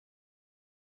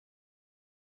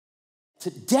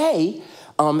Today,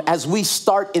 as we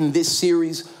start in this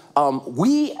series,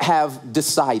 we have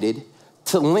decided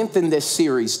to lengthen this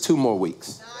series 2 more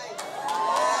weeks.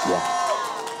 Yeah.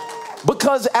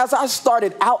 Because as I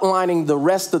started outlining the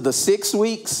rest of the 6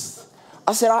 weeks,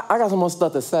 I said, I got some more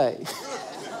stuff to say.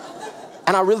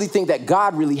 And I really think that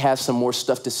God really has some more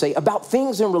stuff to say about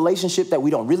things in relationship that we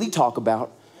don't really talk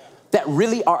about, that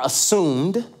really are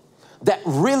assumed, that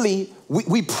really,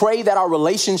 we pray that our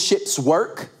relationships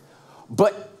work,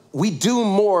 but we do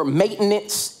more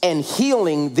maintenance and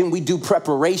healing than we do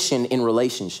preparation in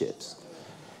relationships.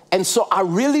 And so I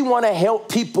really want to help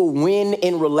people win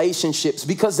in relationships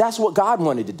because that's what God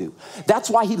wanted to do. That's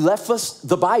why he left us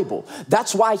the Bible.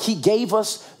 That's why he gave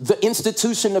us the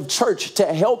institution of church to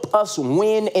help us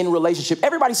win in relationship.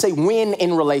 Everybody say win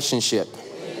in relationship.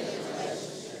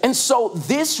 And so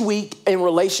this week in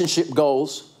relationship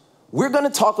goals, we're going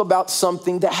to talk about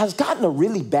something that has gotten a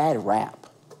really bad rap.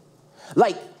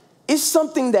 Like, it's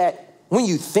something that when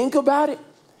you think about it,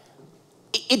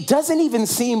 it doesn't even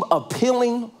seem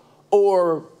appealing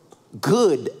or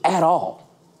good at all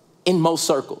in most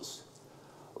circles.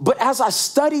 But as I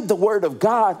studied the Word of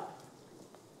God,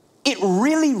 it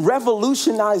really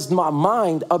revolutionized my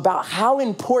mind about how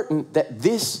important that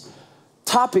this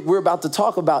topic we're about to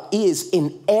talk about is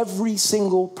in every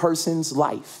single person's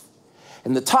life.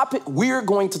 And the topic we're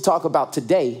going to talk about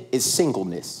today is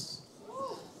singleness.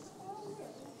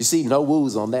 You see, no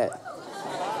woos on that.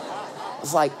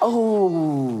 It's like,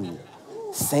 oh,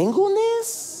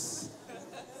 singleness?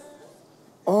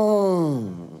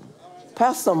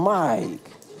 Pastor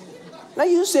Mike. Now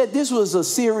you said this was a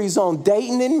series on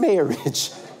dating and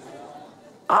marriage.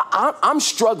 I'm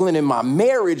struggling in my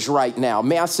marriage right now.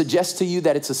 May I suggest to you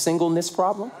that it's a singleness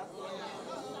problem?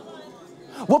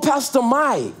 Well, Pastor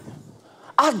Mike,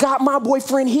 I got my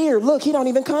boyfriend here. Look, he don't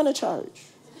even come to church.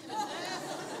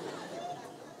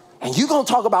 And you gonna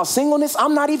talk about singleness?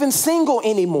 I'm not even single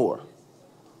anymore.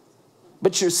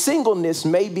 But your singleness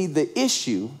may be the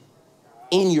issue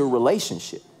in your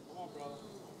relationship.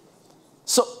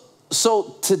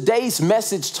 So today's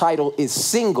message title is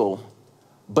Single,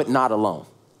 but Not Alone.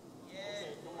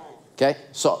 Okay,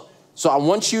 so I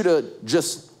want you to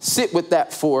just sit with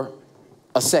that for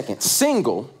a second.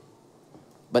 Single,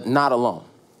 but not alone.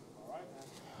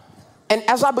 And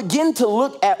as I begin to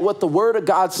look at what the Word of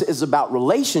God says about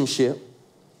relationship,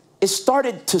 it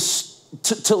started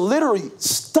to literally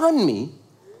stun me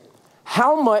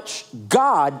how much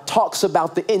God talks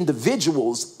about the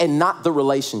individuals and not the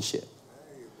relationship.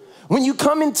 When you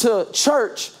come into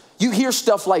church, you hear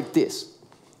stuff like this.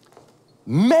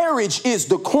 Marriage is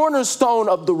the cornerstone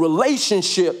of the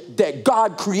relationship that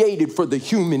God created for the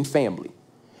human family.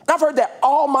 And I've heard that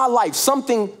all my life,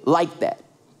 something like that.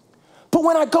 But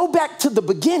when I go back to the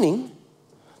beginning,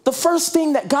 the first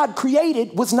thing that God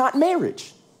created was not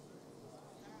marriage.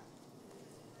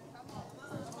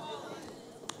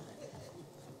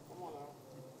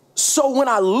 So when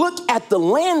I look at the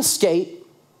landscape,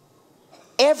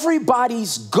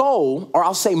 everybody's goal, or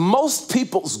I'll say most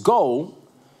people's goal,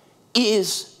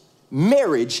 is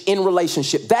marriage in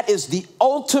relationship. That is the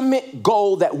ultimate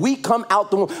goal that we come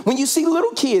out the womb. When you see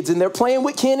little kids and they're playing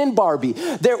with Ken and Barbie,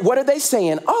 what are they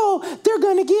saying? Oh, they're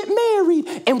going to get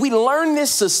married. And we learn this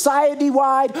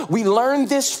society-wide. We learn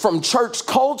this from church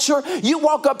culture. You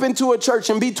walk up into a church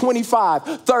and be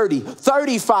 25, 30,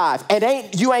 35,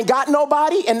 and you ain't got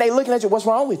nobody, and they looking at you, what's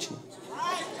wrong with you?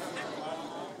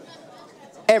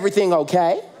 Everything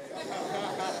okay?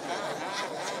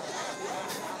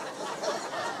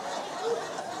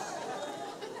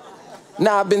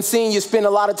 Now, I've been seeing you spend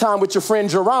a lot of time with your friend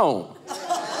Jerome.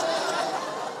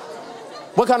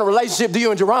 What kind of relationship do you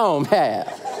and Jerome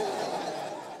have?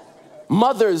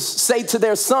 Mothers say to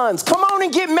their sons, come on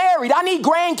and get married. I need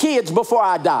grandkids before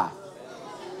I die.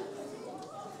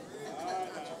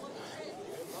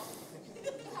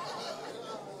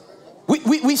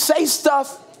 We say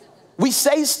stuff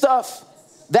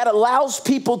that allows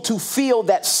people to feel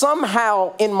that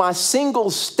somehow in my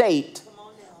single state,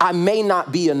 I may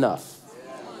not be enough.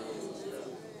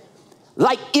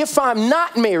 Like if I'm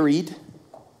not married,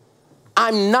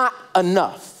 I'm not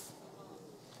enough.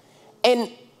 And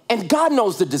God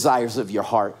knows the desires of your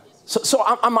heart. So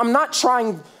I'm not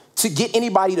trying to get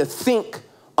anybody to think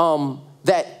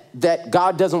that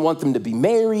God doesn't want them to be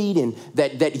married and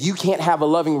that you can't have a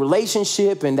loving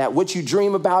relationship and that what you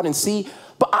dream about and see.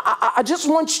 But I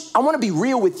want to be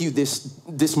real with you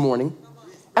this morning.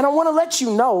 And I want to let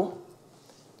you know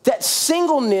that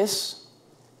singleness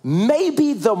may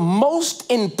be the most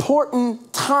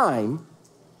important time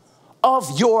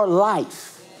of your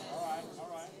life.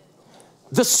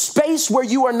 The space where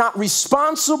you are not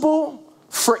responsible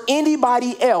for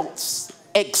anybody else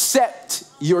except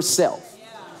yourself.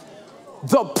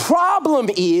 The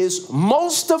problem is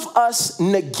most of us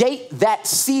negate that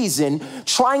season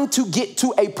trying to get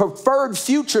to a preferred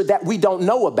future that we don't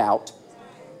know about.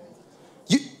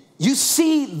 You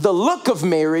see the look of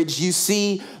marriage, you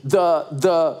see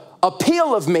the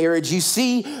appeal of marriage, you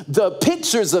see the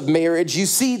pictures of marriage, you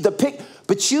see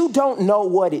but you don't know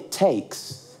what it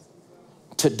takes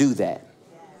to do that.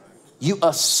 You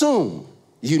assume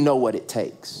you know what it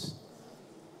takes.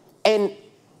 And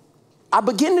I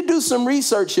begin to do some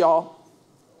research, y'all.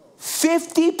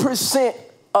 50%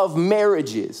 of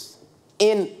marriages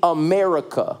in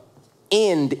America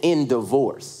end in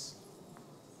divorce.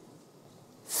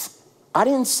 I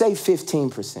didn't say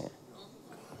 15%.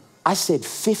 I said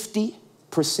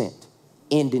 50%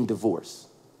 end in divorce.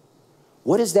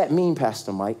 What does that mean,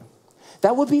 Pastor Mike?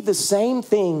 That would be the same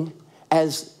thing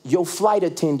as your flight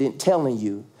attendant telling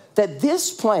you that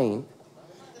this plane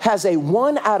has a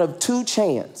 1 out of 2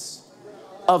 chance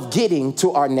of getting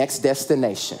to our next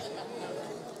destination.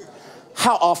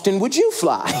 How often would you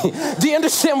fly? Do you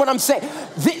understand what I'm saying?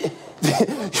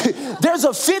 There's a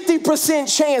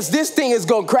 50% chance this thing is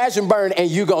going to crash and burn and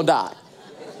you're going to die.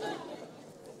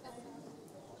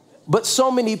 But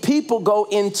so many people go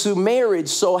into marriage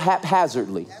so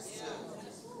haphazardly.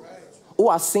 Oh,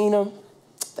 I seen them.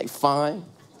 They fine.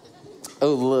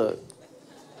 Oh, look.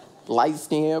 Light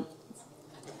skin,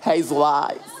 hazel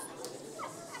eyes.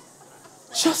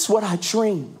 Just what I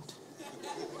dreamed.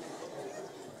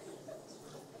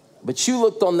 But you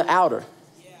looked on the outer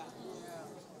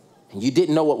and you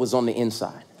didn't know what was on the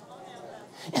inside.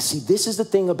 And see, this is the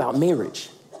thing about marriage,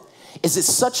 is it's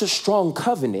such a strong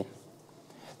covenant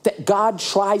that God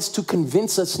tries to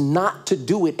convince us not to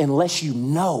do it unless you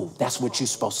know that's what you're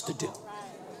supposed to do.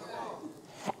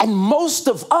 And most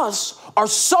of us are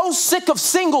so sick of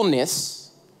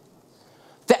singleness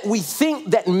that we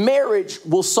think that marriage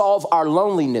will solve our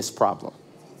loneliness problem.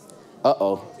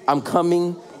 Uh-oh, I'm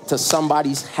coming to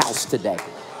somebody's house today.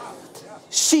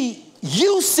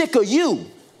 You sick of you.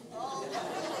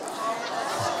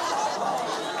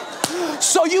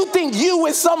 So you think you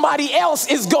with somebody else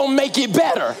is gonna make it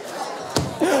better.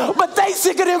 But they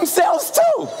sick of themselves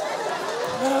too.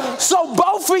 So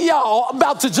both of y'all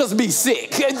about to just be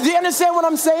sick. Do you understand what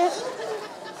I'm saying?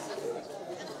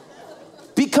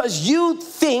 Because you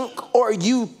think or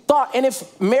you thought, and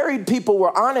if married people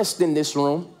were honest in this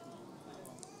room,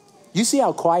 you see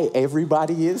how quiet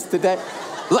everybody is today?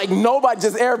 Like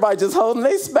everybody just holding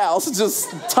their spouse, just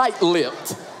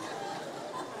tight-lipped.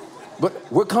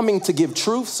 But we're coming to give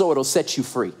truth so it'll set you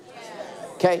free,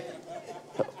 okay?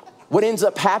 What ends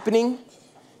up happening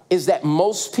is that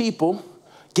most people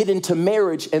get into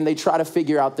marriage and they try to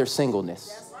figure out their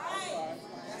singleness.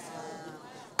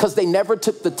 Because they never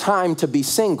took the time to be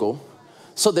single,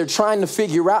 so they're trying to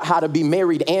figure out how to be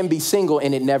married and be single,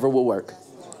 and it never will work.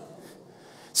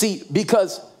 See,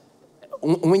 because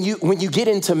when you get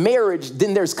into marriage,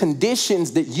 then there's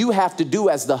conditions that you have to do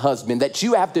as the husband, that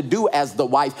you have to do as the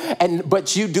wife,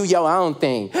 but you do your own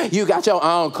thing. You got your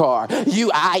own car. You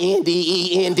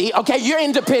INDEPENDENT. Okay, you're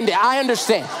independent. I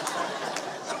understand.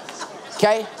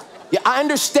 Okay? Yeah, I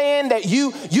understand that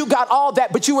you got all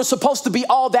that, but you were supposed to be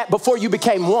all that before you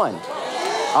became one.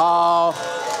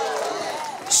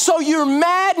 So you're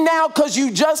mad now because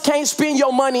you just can't spend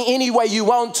your money any way you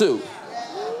want to.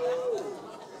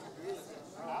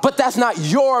 But that's not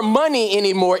your money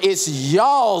anymore. It's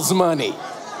y'all's money.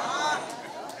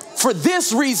 For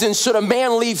this reason, should a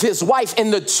man leave his wife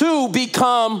and the two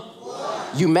become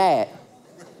you mad?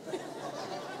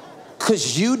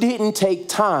 Because you didn't take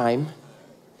time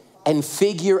and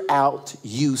figure out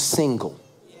you single.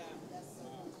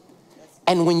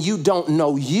 And when you don't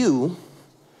know you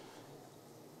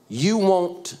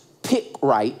won't pick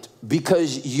right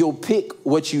because you'll pick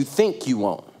what you think you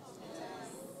want.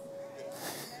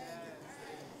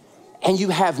 And you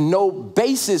have no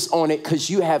basis on it because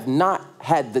you have not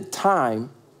had the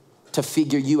time to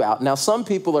figure you out. Now, some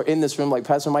people are in this room like,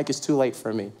 Pastor Mike, it's too late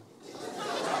for me.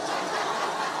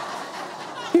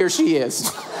 Here she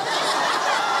is.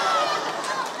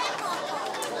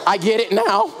 I get it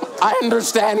now. I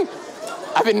understand.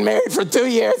 I've been married for 2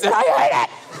 years and I hate it.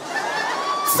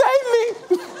 Save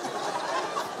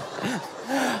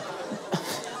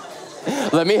me.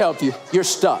 Let me help you. You're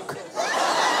stuck.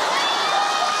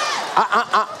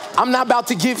 I'm not about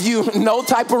to give you no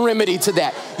type of remedy to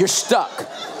that. You're stuck.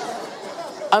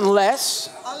 Unless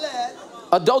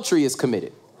adultery is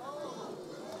committed.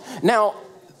 Now,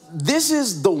 this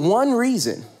is the one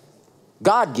reason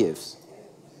God gives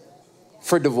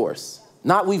for divorce.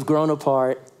 Not we've grown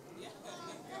apart.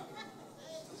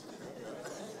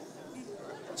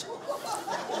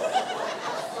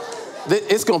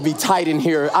 It's gonna be tight in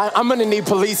here. I'm gonna need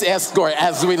police escort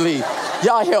as we leave.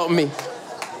 Y'all help me.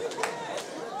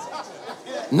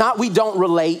 Not we don't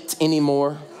relate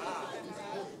anymore.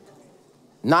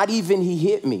 Not even he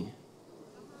hit me.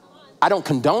 I don't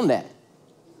condone that.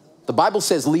 The Bible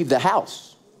says leave the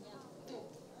house.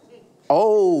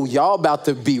 Oh, y'all about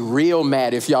to be real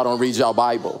mad if y'all don't read y'all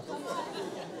Bible.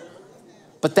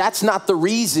 But that's not the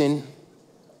reason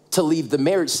to leave the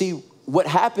marriage. See, what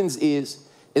happens is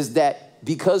that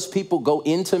because people go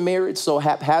into marriage so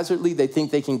haphazardly, they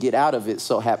think they can get out of it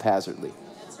so haphazardly.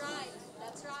 That's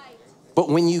right. But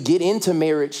when you get into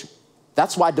marriage,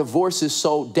 that's why divorce is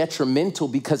so detrimental,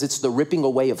 because it's the ripping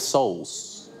away of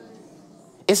souls.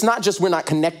 It's not just we're not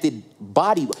connected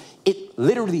body. It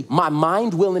literally, my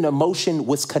mind, will, and emotion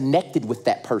was connected with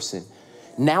that person.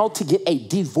 Now to get a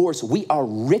divorce, we are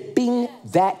ripping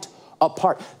that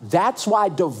apart. That's why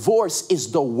divorce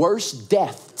is the worst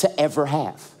death to ever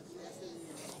have.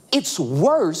 It's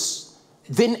worse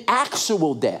than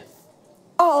actual death.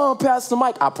 Oh, Pastor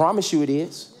Mike, I promise you it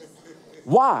is.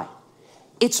 Why?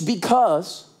 It's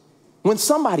because when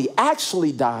somebody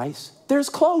actually dies, there's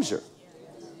closure.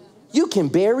 You can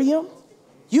bury them,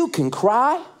 you can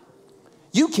cry,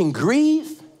 you can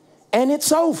grieve, and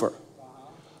it's over.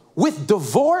 With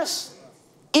divorce,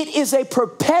 it is a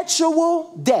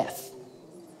perpetual death.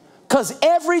 Because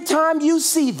every time you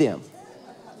see them,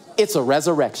 it's a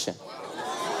resurrection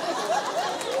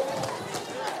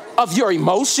of your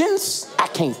emotions.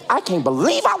 I can't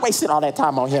believe I wasted all that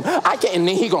time on him. And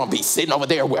then he gonna be sitting over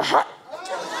there with her.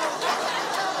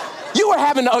 You were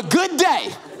having a good day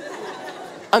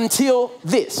until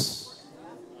this.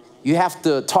 You have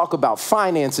to talk about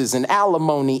finances and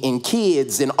alimony and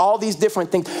kids and all these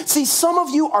different things. See, some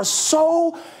of you are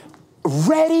so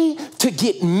ready to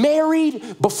get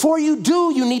married. Before you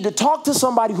do, you need to talk to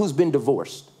somebody who's been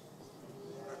divorced.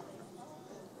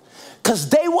 Because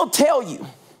they will tell you,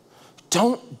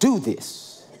 don't do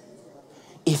this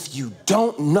if you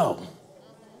don't know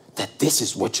that this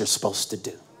is what you're supposed to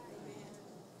do.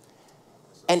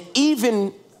 And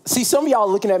even, see, some of y'all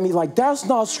looking at me like, that's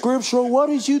not scriptural. What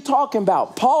is you talking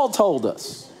about? Paul told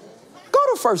us. Go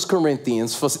to 1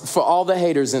 Corinthians for all the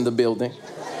haters in the building.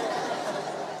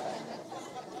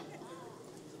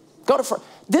 Go to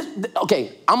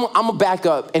okay, I'm gonna back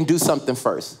up and do something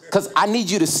first, because I need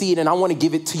you to see it and I want to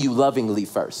give it to you lovingly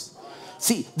first.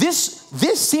 See, this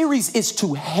series is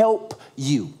to help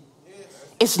you.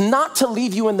 It's not to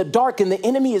leave you in the dark, and the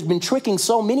enemy has been tricking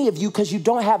so many of you because you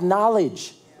don't have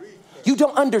knowledge. You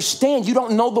don't understand. You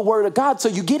don't know the word of God, so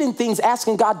you get in things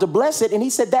asking God to bless it, and he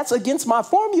said, that's against my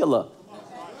formula.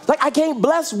 Like, I can't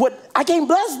bless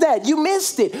that. You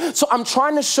missed it. So I'm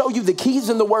trying to show you the keys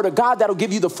in the word of God that'll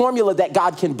give you the formula that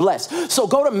God can bless. So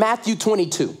go to Matthew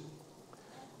 22.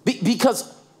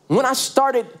 Because when I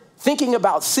started thinking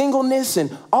about singleness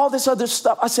and all this other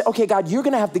stuff, I said, okay, God, you're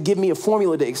going to have to give me a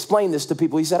formula to explain this to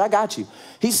people. He said, I got you.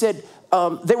 He said,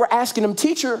 they were asking him,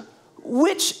 teacher,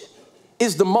 which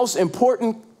is the most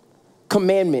important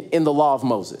commandment in the law of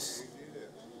Moses?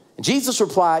 And Jesus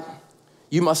replied,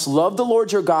 you must love the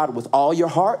Lord your God with all your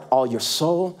heart, all your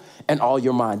soul, and all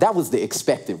your mind. That was the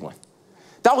expected one.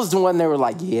 That was the one they were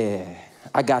like, yeah,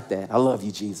 I got that. I love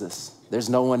you, Jesus. There's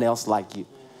no one else like you.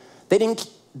 They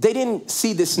didn't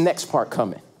see this next part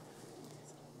coming.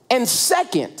 And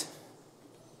second,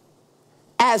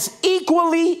 as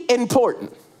equally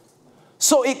important.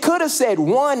 So it could have said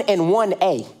 1 and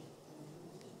 1A.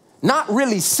 Not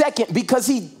really second, because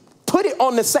he put it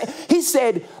on the same. He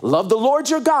said, love the Lord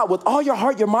your God with all your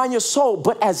heart, your mind, your soul,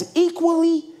 but as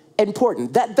equally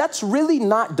important. That's really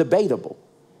not debatable.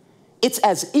 It's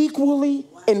as equally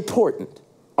important.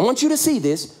 I want you to see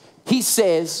this. He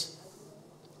says,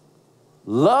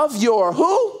 love your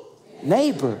who?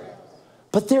 Neighbor.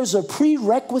 But there's a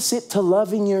prerequisite to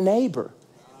loving your neighbor.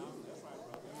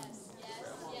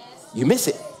 You miss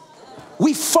it.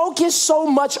 We focus so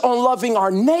much on loving our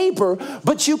neighbor,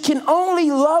 but you can only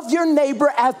love your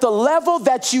neighbor at the level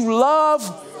that you love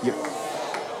your.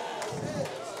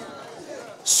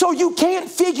 So you can't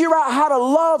figure out how to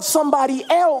love somebody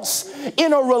else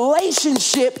in a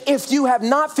relationship if you have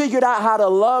not figured out how to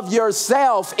love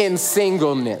yourself in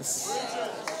singleness.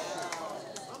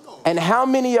 And how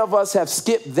many of us have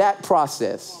skipped that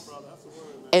process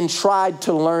and tried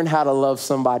to learn how to love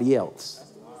somebody else?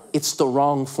 It's the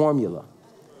wrong formula.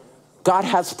 God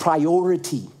has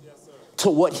priority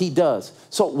to what he does.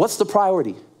 So what's the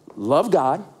priority? Love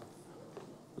God,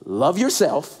 love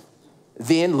yourself,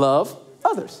 then love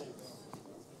others.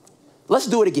 Let's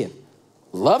do it again.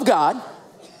 Love God,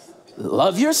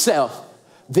 love yourself,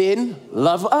 then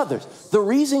love others. The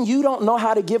reason you don't know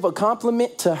how to give a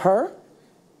compliment to her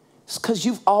is because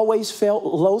you've always felt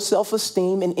low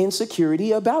self-esteem and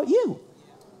insecurity about you.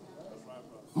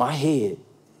 My head.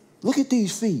 Look at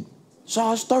these feet.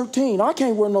 Size 13. I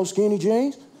can't wear no skinny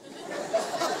jeans.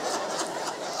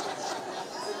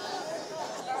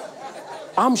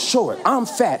 I'm short, I'm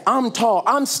fat, I'm tall,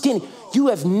 I'm skinny. You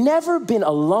have never been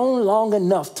alone long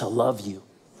enough to love you.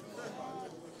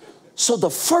 So the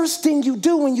first thing you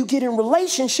do when you get in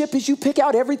relationship is you pick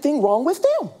out everything wrong with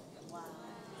them.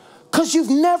 Because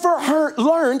you've never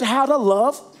learned how to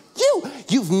love you.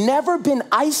 You've never been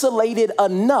isolated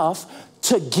enough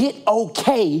to get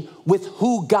okay with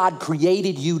who God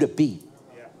created you to be.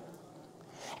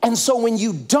 And so when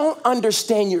you don't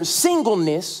understand your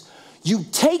singleness, you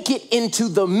take it into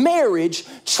the marriage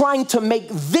trying to make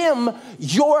them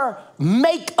your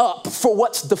makeup for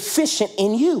what's deficient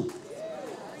in you.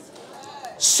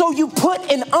 So you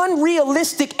put an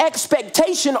unrealistic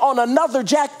expectation on another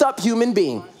jacked up human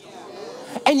being.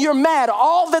 And you're mad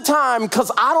all the time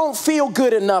because I don't feel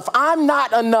good enough. I'm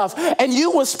not enough. And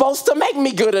you were supposed to make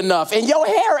me good enough. And your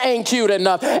hair ain't cute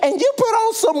enough. And you put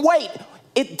on some weight.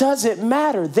 It doesn't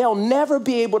matter. They'll never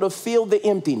be able to feel the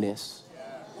emptiness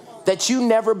that you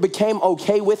never became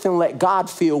okay with and let God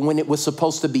feel when it was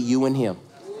supposed to be you and him.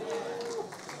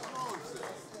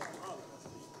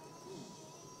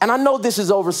 And I know this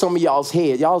is over some of y'all's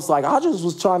head. Y'all's like, I just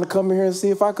was trying to come here and see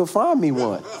if I could find me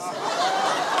one.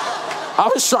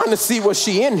 I was trying to see was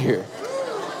she in here.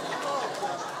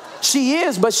 She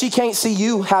is, but she can't see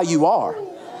you how you are.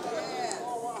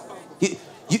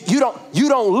 You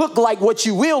don't look like what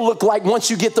you will look like once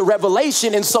you get the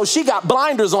revelation, and so she got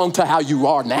blinders on to how you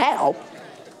are now.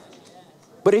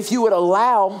 But if you would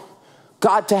allow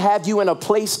God to have you in a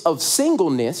place of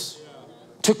singleness,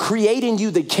 to create in you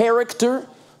the character,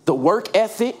 the work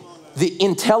ethic, the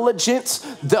intelligence,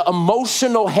 the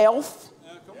emotional health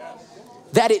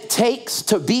that it takes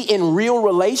to be in real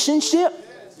relationship,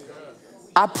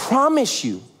 I promise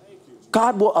you,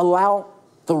 God will allow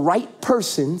the right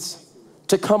persons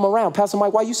to come around. Pastor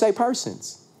Mike, why you say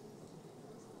persons?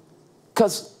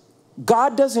 Because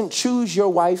God doesn't choose your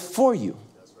wife for you.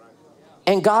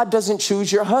 And God doesn't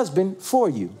choose your husband for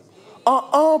you.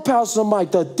 Pastor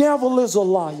Mike, the devil is a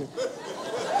liar.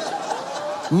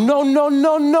 No.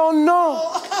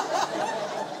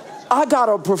 I got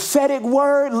a prophetic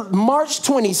word, March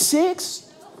 26,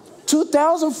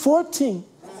 2014.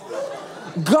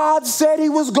 God said he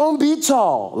was going to be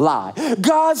tall. Lie.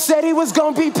 God said he was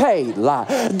going to be paid.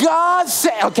 Lie. God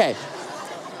said, okay.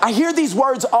 I hear these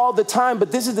words all the time, but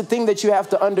this is the thing that you have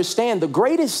to understand. The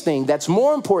greatest thing that's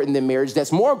more important than marriage,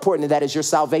 that's more important than that, is your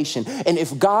salvation. And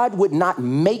if God would not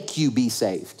make you be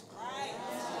saved,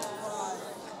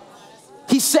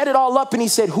 he set it all up and he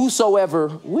said,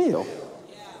 whosoever will.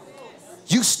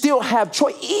 You still have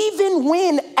choice. Even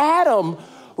when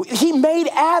he made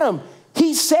Adam,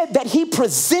 he said that he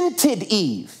presented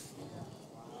Eve.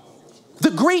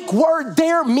 The Greek word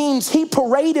there means he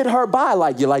paraded her by,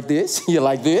 like, you like this, you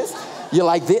like this, you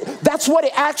like this. That's what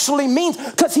it actually means,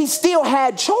 because he still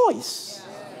had choice.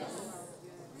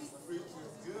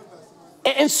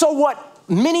 And so what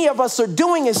many of us are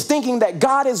doing is thinking that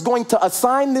God is going to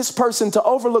assign this person to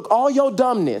overlook all your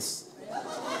dumbness,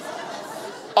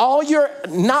 all your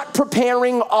not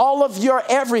preparing, all of your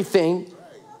everything,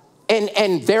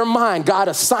 and their mind, God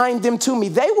assigned them to me.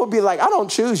 They will be like, I don't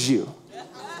choose you.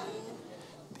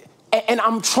 And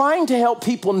I'm trying to help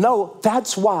people know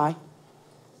that's why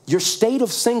your state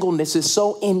of singleness is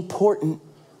so important,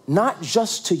 not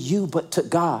just to you, but to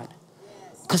God.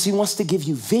 Because he wants to give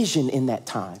you vision in that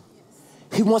time.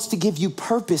 He wants to give you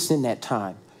purpose in that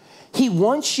time. He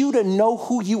wants you to know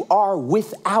who you are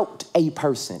without a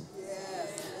person.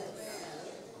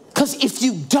 Because if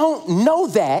you don't know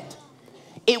that,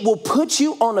 it will put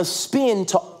you on a spin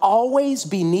to always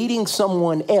be needing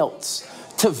someone else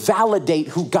to validate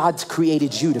who God's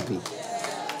created you to be.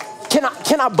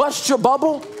 Can I bust your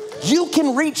bubble? You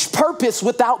can reach purpose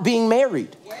without being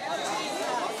married.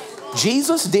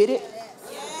 Jesus did it.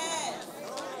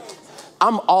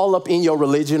 I'm all up in your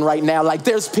religion right now. Like,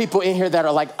 there's people in here that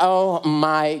are like, oh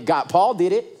my God, Paul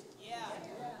did it.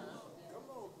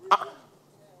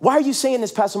 Why are you saying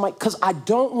this, Pastor Mike? Because I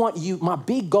don't want you, my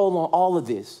big goal on all of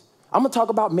this, I'm going to talk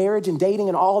about marriage and dating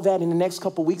and all that in the next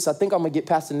couple of weeks. I think I'm going to get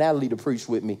Pastor Natalie to preach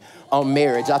with me on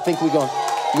marriage. I think you going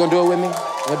to do it with me? You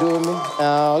going to do it with me?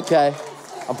 Okay.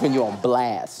 I'm putting you on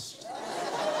blast.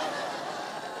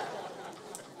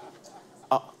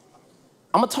 I'm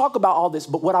going to talk about all this,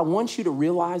 but what I want you to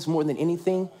realize more than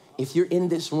anything, if you're in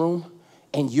this room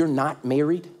and you're not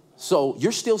married, so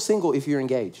you're still single if you're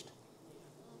engaged.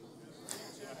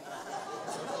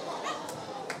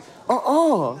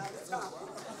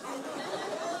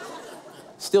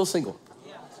 Still single.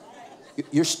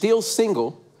 You're still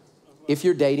single if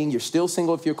you're dating. You're still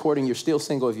single if you're courting. You're still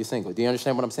single if you're single. Do you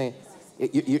understand what I'm saying?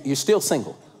 You're still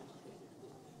single.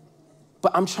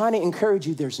 But I'm trying to encourage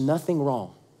you, there's nothing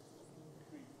wrong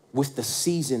with the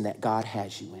season that God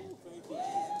has you in.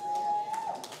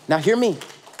 Now hear me.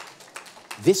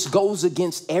 This goes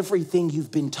against everything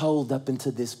you've been told up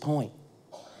until this point.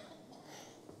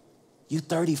 You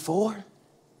 34?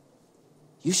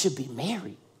 You should be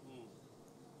married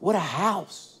with a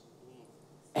house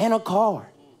and a car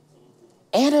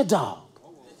and a dog.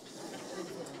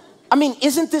 I mean,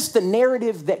 isn't this the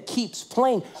narrative that keeps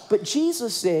playing? But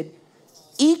Jesus said,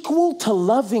 equal to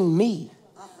loving me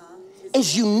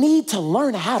is you need to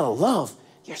learn how to love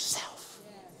yourself.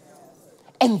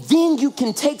 And then you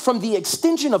can take from the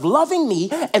extension of loving me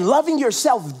and loving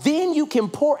yourself, then you can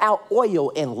pour out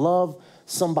oil and love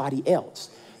somebody else.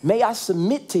 May I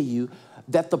submit to you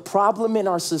that the problem in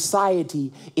our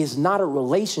society is not a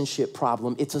relationship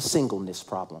problem, it's a singleness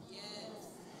problem.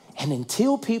 And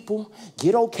until people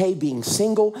get okay being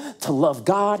single, to love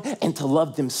God and to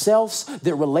love themselves,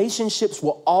 their relationships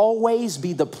will always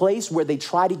be the place where they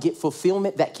try to get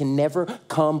fulfillment that can never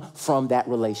come from that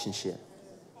relationship.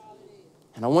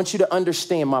 And I want you to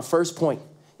understand my first point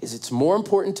is it's more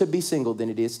important to be single than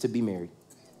it is to be married.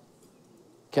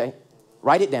 Okay?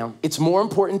 Write it down. It's more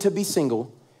important to be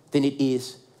single than it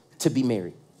is to be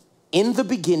married. In the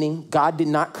beginning, God did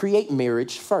not create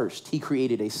marriage first. He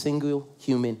created a single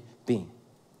human being.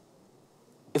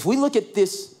 If we look at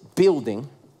this building,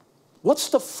 what's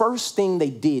the first thing they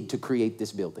did to create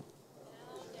this building?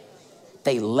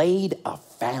 They laid a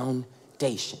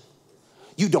foundation.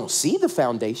 You don't see the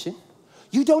foundation.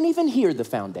 You don't even hear the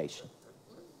foundation.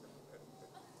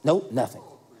 Nope, nothing.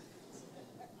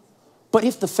 But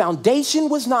if the foundation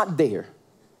was not there,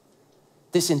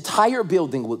 this entire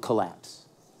building would collapse.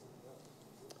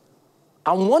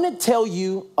 I want to tell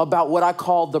you about what I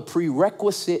call the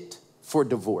prerequisite for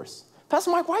divorce.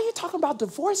 Pastor Mike, why are you talking about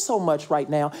divorce so much right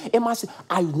now?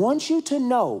 I want you to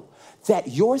know that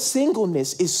your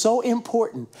singleness is so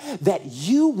important that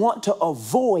you want to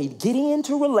avoid getting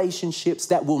into relationships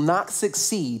that will not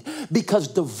succeed, because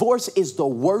divorce is the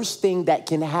worst thing that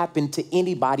can happen to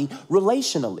anybody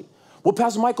relationally. Well,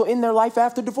 Pastor Michael, in their life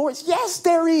after divorce? Yes,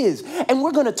 there is. And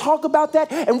we're going to talk about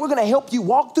that, and we're going to help you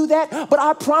walk through that. But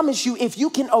I promise you, if you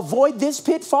can avoid this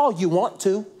pitfall, you want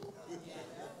to.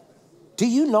 Do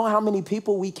you know how many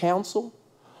people we counsel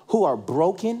who are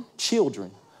broken children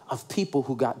of people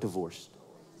who got divorced?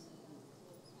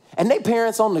 And they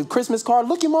parents on the Christmas card,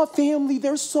 look at my family,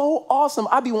 they're so awesome.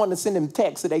 I be wanting to send them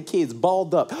texts to their kids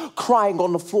balled up, crying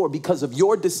on the floor because of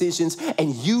your decisions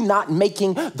and you not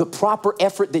making the proper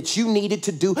effort that you needed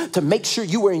to do to make sure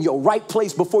you were in your right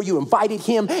place before you invited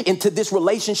him into this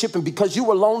relationship. And because you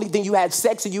were lonely, then you had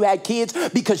sex and you had kids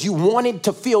because you wanted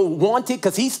to feel wanted,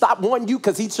 because he stopped wanting you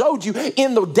because he showed you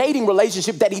in the dating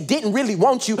relationship that he didn't really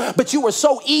want you, but you were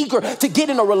so eager to get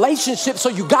in a relationship. So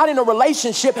you got in a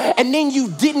relationship and then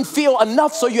you didn't feel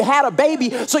enough, so you had a baby,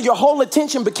 so your whole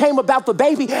attention became about the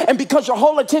baby, and because your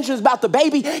whole attention is about the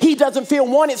baby, he doesn't feel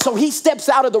wanted, so he steps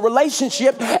out of the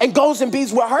relationship and goes and be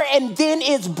with her, and then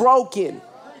it's broken.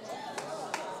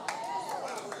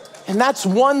 And that's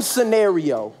one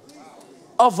scenario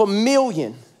of a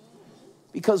million,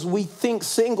 because we think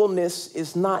singleness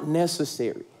is not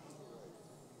necessary.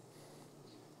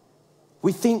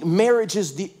 We think marriage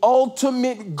is the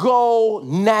ultimate goal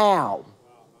now.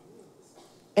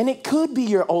 And it could be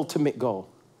your ultimate goal.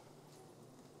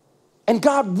 And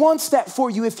God wants that for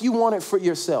you if you want it for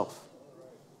yourself.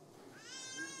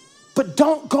 But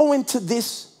don't go into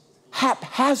this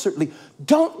haphazardly.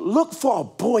 Don't look for a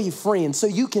boyfriend so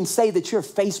you can say that you're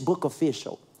Facebook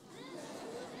official.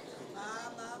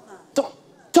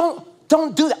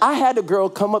 Don't do that. I had a girl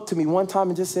come up to me one time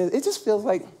and just said, it just feels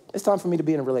like it's time for me to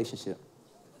be in a relationship.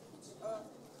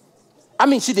 I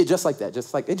mean, she did just like that.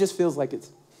 Just like, it just feels like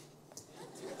it's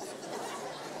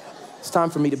time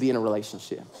for me to be in a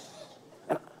relationship.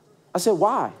 And I said,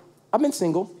 why? I've been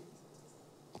single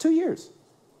 2 years.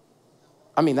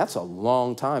 I mean, that's a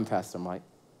long time, Pastor Mike.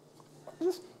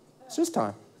 It's just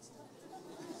time.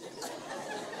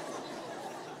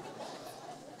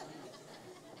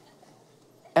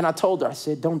 And I told her, I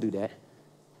said, don't do that.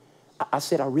 I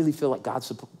said, I really feel like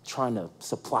God's trying to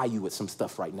supply you with some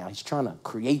stuff right now. He's trying to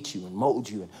create you and mold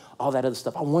you and all that other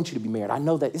stuff. I want you to be married. I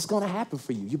know that it's going to happen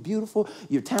for you. You're beautiful.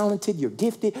 You're talented. You're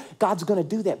gifted. God's going to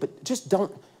do that. But just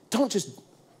don't just.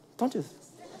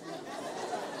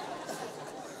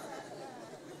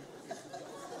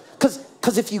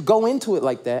 Because if you go into it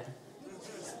like that,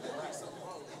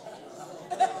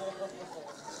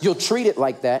 You'll treat it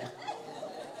like that.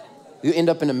 You end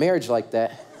up in a marriage like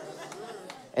that.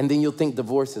 And then you'll think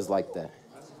divorce is like that.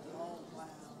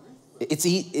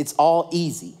 It's all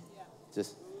easy.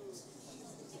 Just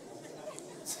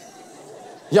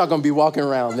y'all gonna be walking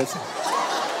around this.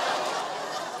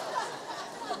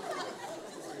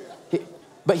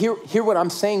 But hear what I'm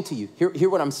saying to you. Hear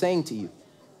what I'm saying to you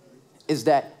is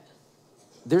that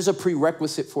there's a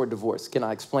prerequisite for divorce. Can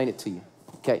I explain it to you?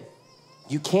 Okay.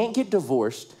 You can't get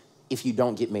divorced if you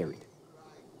don't get married.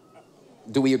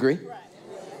 Do we agree?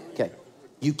 Okay.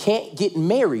 You can't get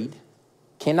married,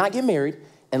 cannot get married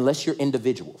unless you're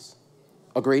individuals.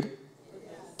 Agreed?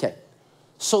 Okay.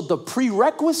 So the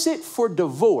prerequisite for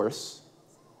divorce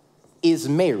is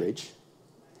marriage,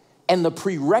 and the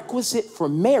prerequisite for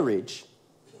marriage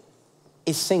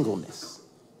is singleness.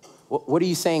 What are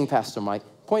you saying, Pastor Mike?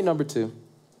 Point number 2.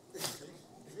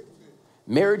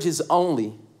 Marriage is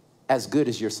only as good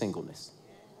as your singleness.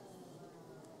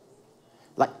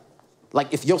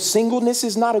 Like if your singleness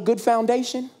is not a good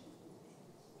foundation,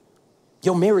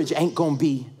 your marriage ain't gonna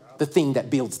be the thing that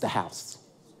builds the house.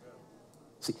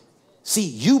 See,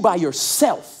 you by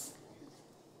yourself,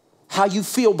 how you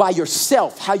feel by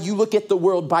yourself, how you look at the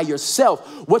world by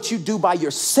yourself, what you do by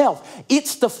yourself,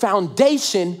 it's the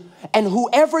foundation, and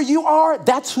whoever you are,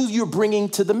 that's who you're bringing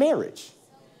to the marriage.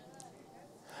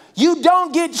 You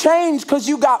don't get changed because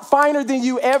you got finer than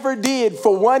you ever did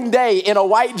for one day in a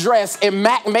white dress and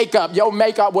MAC makeup. Your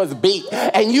makeup was beat.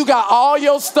 And you got all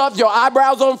your stuff, your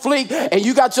eyebrows on fleek, and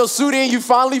you got your suit in, you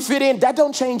finally fit in. That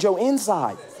don't change your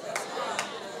inside.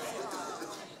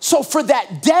 So for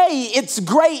that day, it's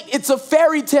great. It's a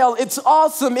fairy tale. It's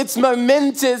awesome. It's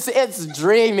momentous. It's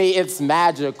dreamy. It's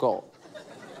magical.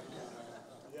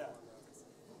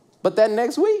 But that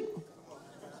next week,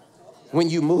 when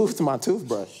you moved my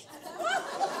toothbrush.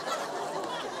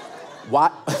 Why?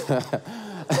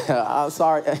 I'm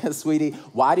sorry, sweetie.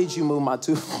 Why did you move my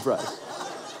toothbrush?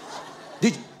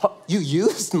 Did you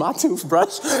used my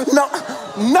toothbrush?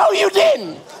 No, you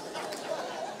didn't.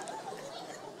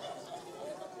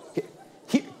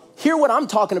 Hear what I'm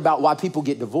talking about, why people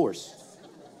get divorced.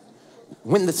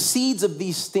 When the seeds of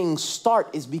these things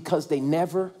start is because they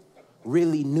never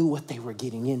really knew what they were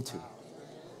getting into.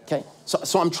 Okay,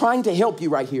 so I'm trying to help you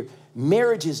right here.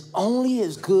 Marriage is only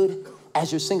as good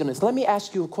as your singleness. Let me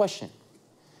ask you a question.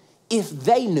 If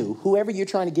they knew, whoever you're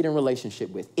trying to get in a relationship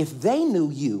with, if they knew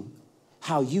you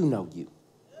how you know you,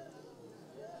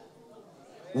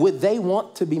 would they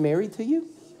want to be married to you?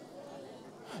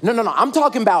 No, I'm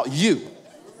talking about you.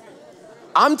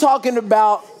 I'm talking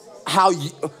about how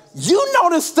you know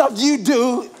the stuff you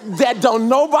do that don't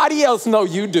nobody else know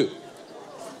you do.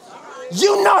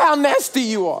 You know how nasty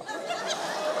you are.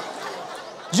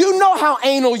 You know how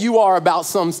anal you are about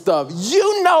some stuff.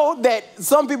 You know that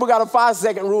some people got a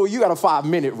 5-second rule, you got a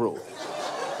 5-minute rule.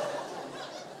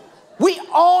 We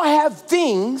all have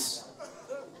things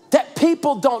that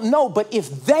people don't know, but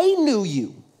if they knew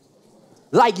you,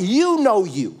 like you know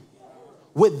you,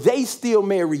 would they still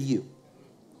marry you?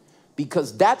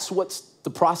 Because that's what the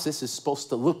process is supposed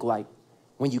to look like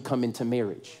when you come into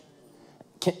marriage.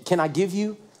 Can I give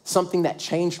you something that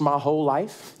changed my whole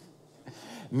life?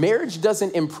 Marriage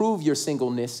doesn't improve your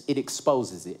singleness, it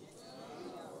exposes it.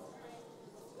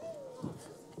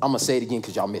 I'm gonna say it again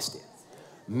because y'all missed it.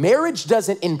 Marriage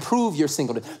doesn't improve your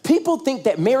singleness. People think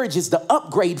that marriage is the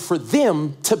upgrade for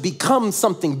them to become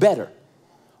something better.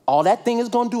 All that thing is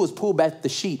gonna do is pull back the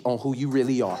sheet on who you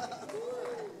really are.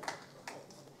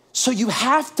 So you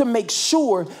have to make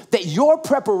sure that your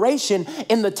preparation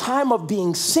in the time of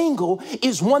being single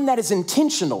is one that is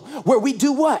intentional, where we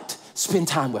do what? Spend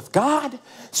time with God,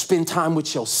 spend time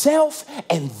with yourself,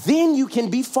 and then you can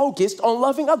be focused on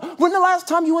loving others. When the last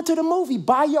time you went to the movie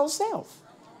by yourself?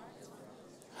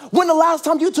 When the last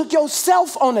time you took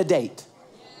yourself on a date?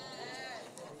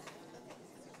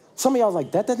 Some of y'all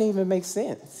like, that doesn't even make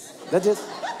sense. That just,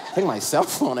 take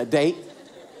myself on a date.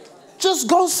 Just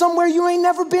go somewhere you ain't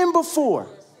never been before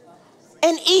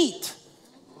and eat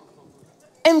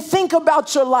and think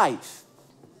about your life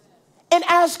and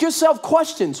ask yourself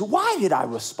questions. Why did I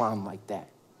respond like that?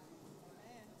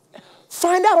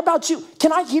 Find out about you.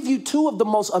 Can I give you 2 of the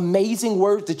most amazing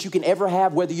words that you can ever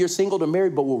have, whether you're single or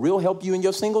married, but will really help you in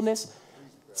your singleness?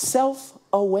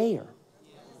 Self-aware.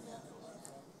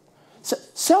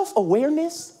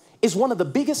 Self-awareness is one of the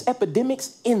biggest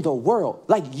epidemics in the world.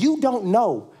 Like, you don't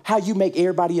know how you make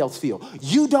everybody else feel.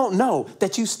 You don't know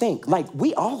that you stink. Like,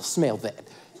 we all smell that.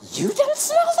 You didn't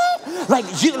smell that? Like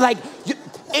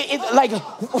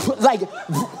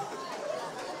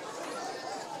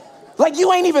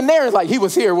you ain't even there. Like, he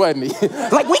was here, wasn't he?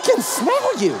 Like, we can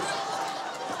smell you.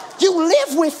 You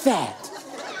live with that.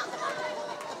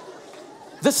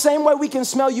 The same way we can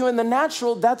smell you in the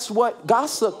natural, that's what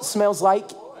gossip smells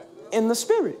like in the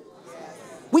spirit.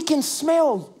 We can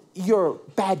smell your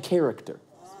bad character.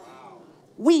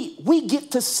 We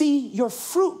get to see your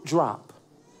fruit drop.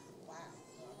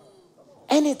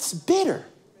 And it's bitter.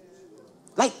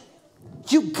 Like,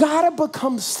 you gotta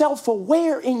become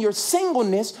self-aware in your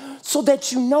singleness so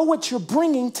that you know what you're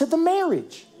bringing to the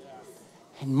marriage.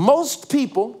 And most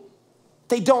people,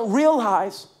 they don't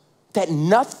realize that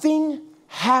nothing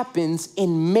happens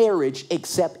in marriage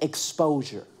except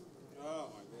exposure.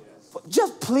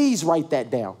 Just please write that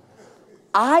down.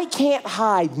 I can't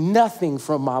hide nothing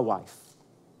from my wife.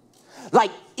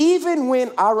 Like, even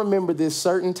when I remember this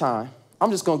certain time, I'm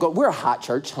just gonna go, we're a hot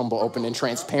church, humble, open, and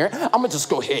transparent. I'm gonna just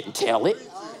go ahead and tell it.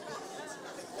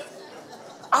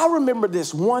 I remember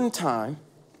this one time,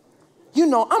 you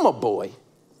know, I'm a boy.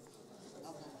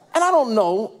 And I don't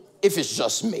know if it's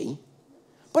just me,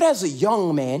 but as a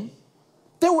young man,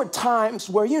 there were times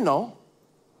where, you know,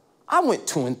 I went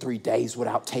 2 and 3 days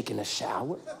without taking a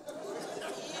shower.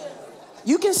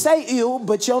 You can say ew,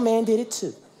 but your man did it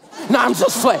too. No, I'm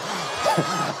just playing.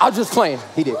 I'm just playing.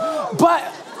 He did.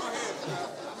 But,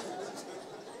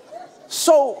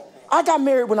 so I got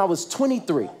married when I was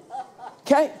 23,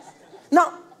 okay?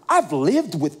 Now, I've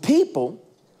lived with people,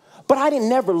 but I didn't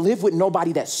never live with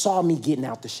nobody that saw me getting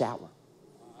out the shower.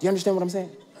 Do you understand what I'm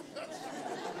saying?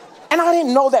 And I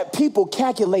didn't know that people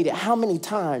calculated how many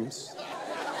times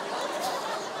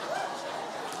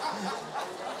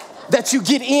that you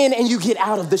get in and you get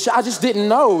out of the shower. I just didn't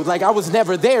know. Like, I was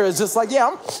never there. It's just like,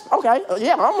 yeah,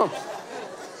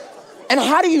 And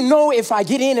how do you know if I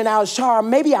get in and out of the shower?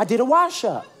 Maybe I did a wash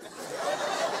up.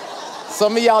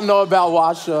 Some of y'all know about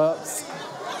wash ups.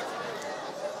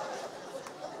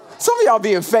 Some of y'all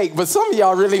being fake, but some of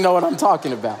y'all really know what I'm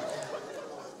talking about.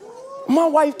 My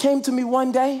wife came to me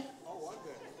one day,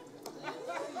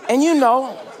 and you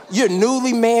know, you're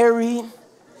newly married.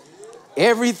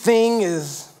 Everything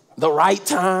is the right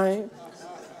time.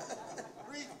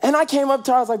 And I came up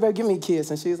to her, I was like, babe, give me a kiss.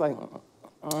 And she was like,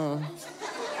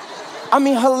 I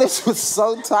mean, her lips was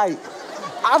so tight.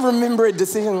 I remember a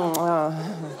decision. And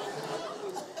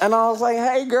I was like,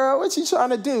 hey, girl, what you trying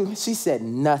to do? She said,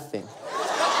 nothing.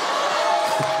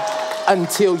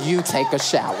 Until you take a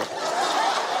shower.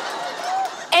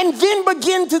 And then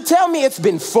begin to tell me it's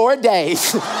been 4 days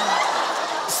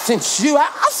since you,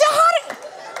 I said,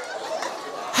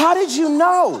 how did you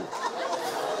know?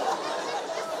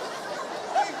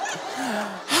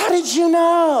 How did you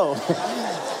know?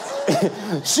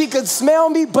 She could smell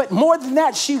me, but more than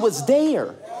that, she was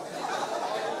there.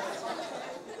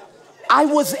 I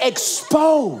was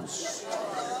exposed.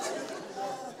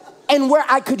 And where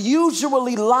I could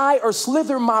usually lie or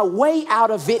slither my way out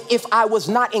of it if I was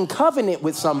not in covenant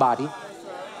with somebody,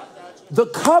 the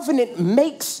covenant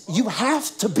makes you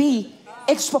have to be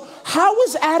exposed. How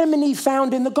was Adam and Eve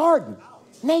found in the garden?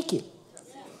 Naked.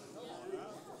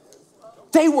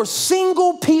 They were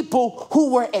single people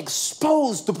who were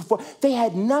exposed to before. They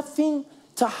had nothing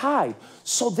to hide.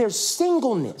 So their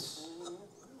singleness,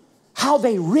 how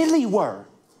they really were,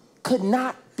 could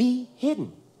not be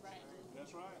hidden.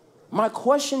 My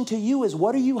question to you is,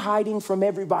 what are you hiding from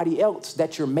everybody else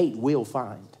that your mate will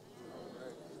find?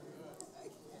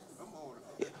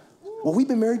 Well, we've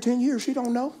been married 10 years. She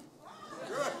don't know.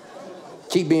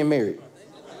 Keep being married.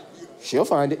 She'll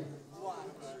find it.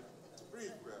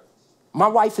 My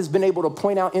wife has been able to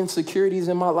point out insecurities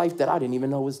in my life that I didn't even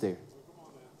know was there.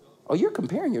 Oh, you're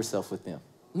comparing yourself with them.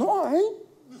 No, I ain't.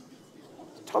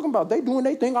 Talking about they doing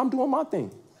their thing, I'm doing my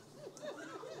thing.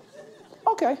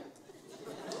 Okay.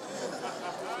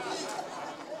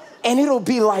 And it'll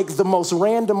be like the most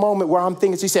random moment where I'm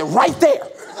thinking, she said, right there.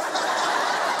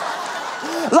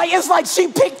 Like, it's like she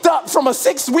picked up from a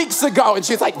 6 weeks ago and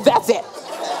she's like, that's it.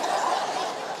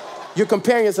 You're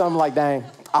comparing yourself. I'm like, dang,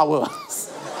 I was.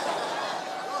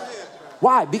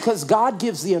 Why? Because God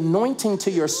gives the anointing to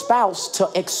your spouse to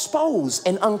expose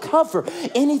and uncover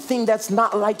anything that's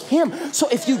not like him. So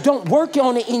if you don't work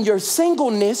on it in your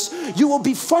singleness, you will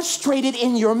be frustrated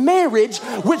in your marriage,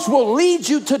 which will lead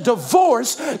you to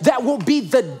divorce that will be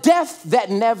the death that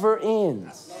never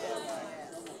ends.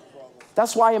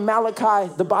 That's why in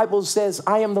Malachi, the Bible says,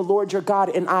 I am the Lord your God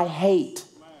and I hate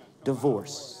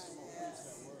divorce.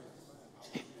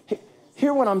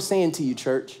 Hear what I'm saying to you,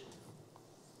 church.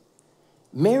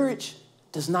 Marriage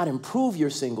does not improve your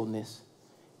singleness.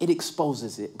 It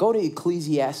exposes it. Go to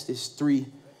Ecclesiastes 3,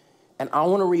 and I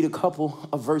want to read a couple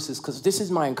of verses because this is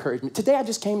my encouragement. Today, I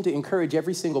just came to encourage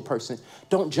every single person,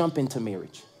 don't jump into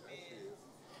marriage.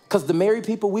 Because the married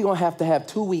people, we're going to have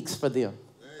 2 weeks for them.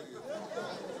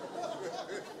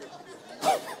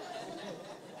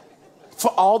 for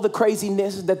all the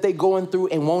craziness that they're going through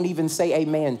and won't even say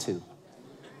amen to,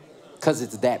 because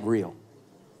it's that real.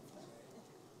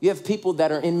 You have people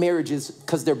that are in marriages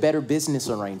because they're better business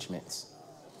arrangements.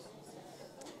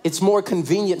 It's more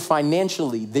convenient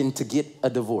financially than to get a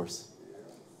divorce.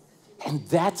 And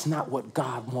that's not what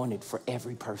God wanted for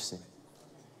every person.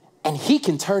 And he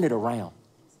can turn it around.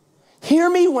 Hear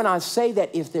me when I say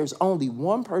that if there's only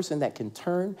one person that can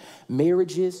turn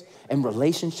marriages and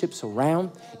relationships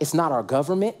around, it's not our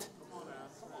government.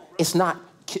 It's not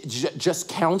just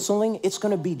counseling. It's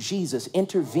going to be Jesus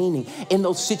intervening in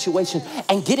those situations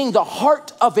and getting the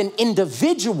heart of an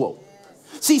individual.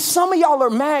 See, some of y'all are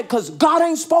mad because God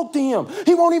ain't spoke to him.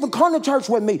 He won't even come to church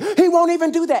with me. He won't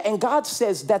even do that. And God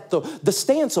says that the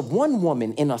stance of one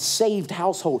woman in a saved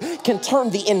household can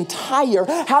turn the entire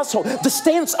household. The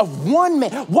stance of one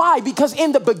man. Why? Because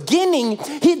in the beginning,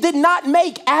 he did not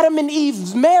make Adam and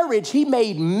Eve's marriage. He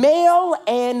made male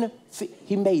and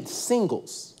he made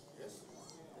singles.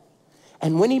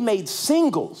 And when he made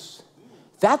singles,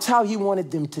 that's how he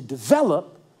wanted them to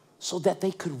develop so that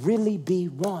they could really be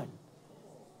one.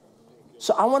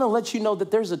 So I want to let you know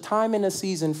that there's a time and a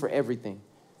season for everything.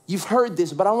 You've heard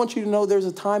this, but I want you to know there's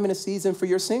a time and a season for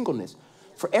your singleness.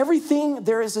 For everything,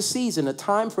 there is a season, a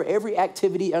time for every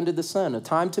activity under the sun, a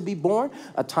time to be born,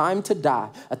 a time to die,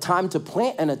 a time to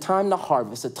plant and a time to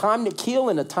harvest, a time to kill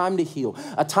and a time to heal,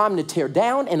 a time to tear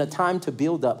down and a time to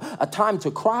build up, a time to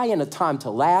cry and a time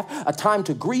to laugh, a time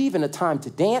to grieve and a time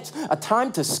to dance, a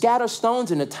time to scatter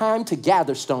stones and a time to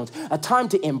gather stones, a time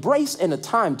to embrace and a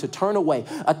time to turn away,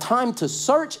 a time to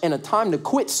search and a time to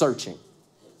quit searching.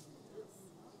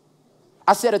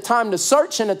 I said a time to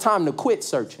search and a time to quit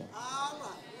searching.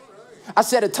 I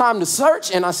said a time to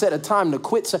search and I said a time to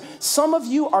quit. Some of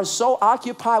you are so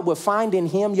occupied with finding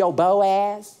him your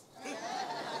Boaz.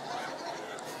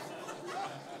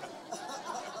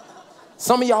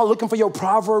 Some of y'all looking for your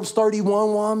Proverbs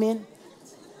 31 woman.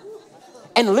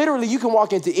 And literally you can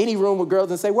walk into any room with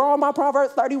girls and say, where are my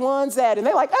Proverbs 31s at? And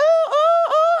they're like,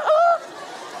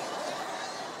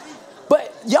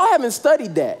 But y'all haven't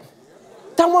studied that.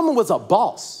 That woman was a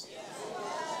boss.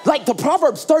 Like the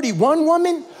Proverbs 31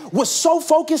 woman was so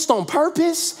focused on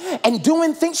purpose and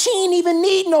doing things, she ain't even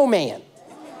need no man.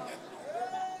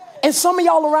 And some of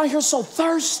y'all around here so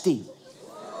thirsty.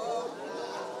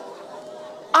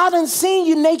 I done seen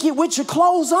you naked with your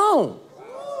clothes on.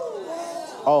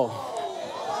 Oh.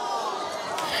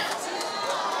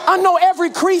 I know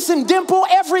every crease and dimple,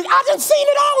 I done seen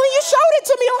it all and you showed it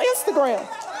to me on Instagram.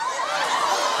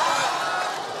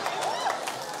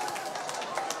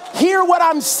 Hear what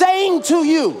I'm saying to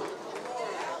you.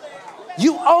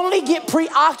 You only get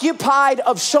preoccupied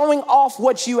of showing off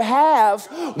what you have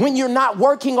when you're not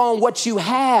working on what you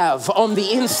have on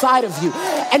the inside of you.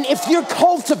 And if you're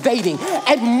cultivating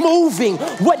and moving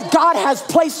what God has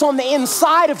placed on the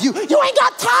inside of you, you ain't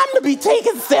got time to be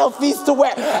taking selfies to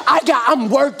where I'm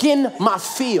working my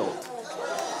field.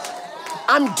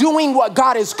 I'm doing what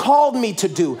God has called me to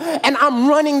do. And I'm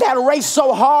running that race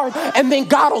so hard. And then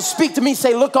God will speak to me,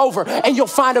 say, look over. And you'll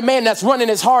find a man that's running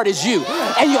as hard as you.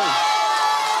 And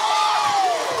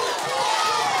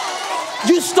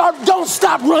don't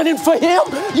stop running for him.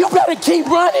 You better keep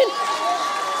running.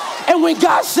 And when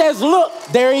God says, look,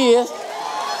 there he is.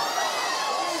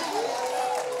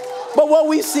 But what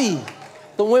we see,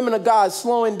 the women of God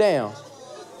slowing down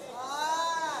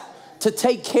to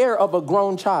take care of a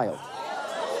grown child.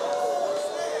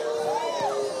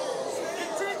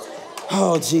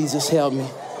 Oh, Jesus, help me.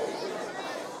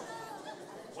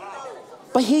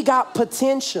 But he got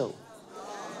potential,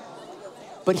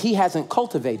 but he hasn't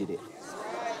cultivated it.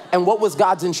 And what was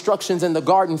God's instructions in the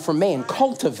garden for man?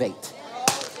 Cultivate,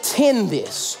 tend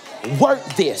this, work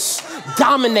this,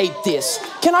 dominate this.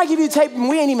 Can I give you a tape?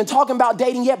 We ain't even talking about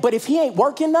dating yet, but if he ain't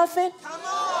working nothing,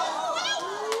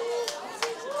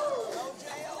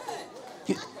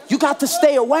 you got to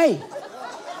stay away.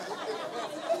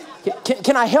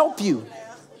 Can I help you?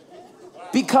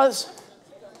 Because,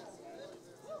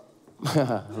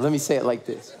 let me say it like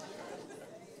this.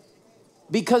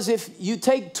 Because if you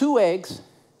take 2 eggs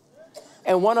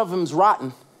and one of them's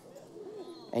rotten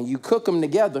and you cook them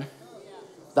together,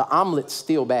 the omelet's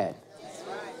still bad.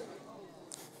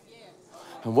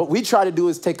 And what we try to do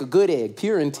is take a good egg,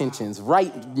 pure intentions,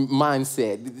 right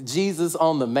mindset, Jesus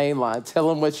on the main line,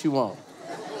 tell him what you want.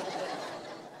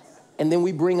 And then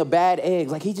we bring a bad egg,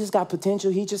 like he just got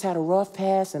potential, he just had a rough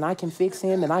past and I can fix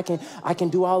him and I can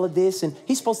do all of this. And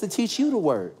he's supposed to teach you the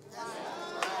word.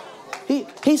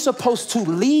 He's supposed to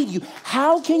lead you.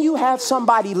 How can you have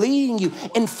somebody leading you?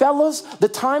 And fellas, the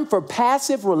time for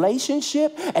passive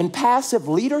relationship and passive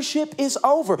leadership is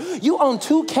over. You on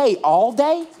 2K all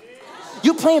day?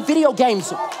 You playing video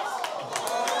games.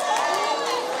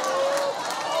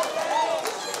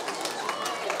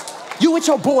 You with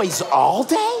your boys all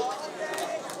day?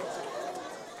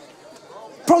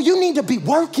 Bro, you need to be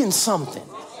working something,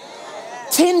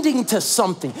 tending to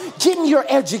something, getting your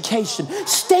education,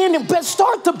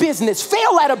 start the business,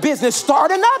 fail at a business,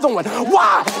 start another one.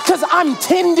 Why? Because I'm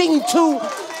tending to.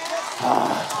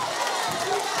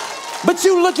 But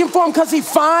you looking for him because he's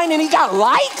fine and he got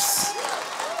likes?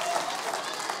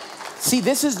 See,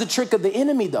 this is the trick of the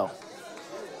enemy though.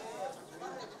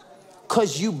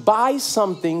 Because you buy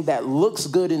something that looks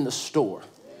good in the store,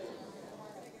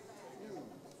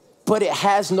 but it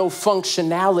has no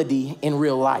functionality in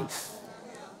real life.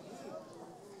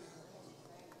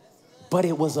 But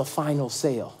it was a final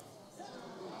sale.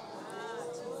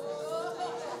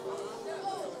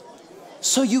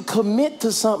 So you commit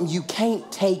to something you can't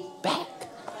take back.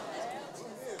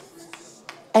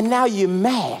 And now you're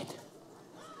mad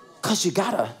because you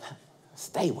gotta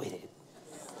stay with it.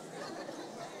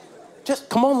 Just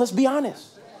come on, let's be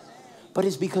honest. But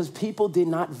it's because people did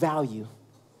not value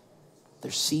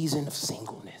their season of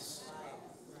singleness.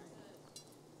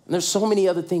 And there's so many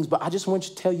other things, but I just want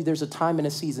to tell you there's a time and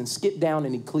a season. Skip down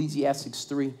in Ecclesiastes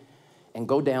 3 and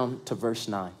go down to verse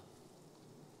 9.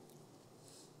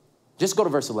 Just go to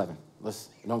verse 11. We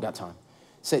don't got time.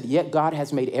 It said, yet God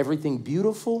has made everything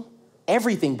beautiful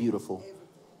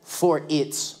for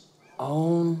its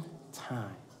own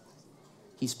time.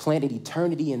 He's planted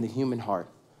eternity in the human heart,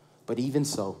 but even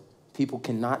so, people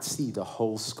cannot see the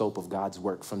whole scope of God's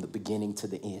work from the beginning to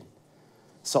the end.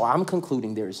 So I'm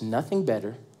concluding there is nothing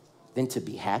better than to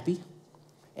be happy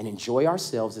and enjoy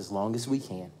ourselves as long as we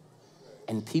can.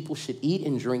 And people should eat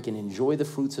and drink and enjoy the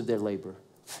fruits of their labor,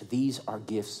 for these are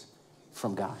gifts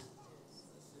from God.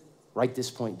 Write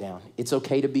this point down. It's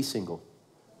okay to be single,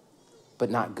 but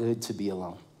not good to be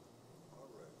alone.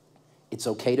 It's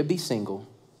okay to be single,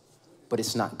 but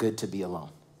it's not good to be alone.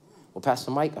 Well,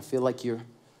 Pastor Mike, I feel like you're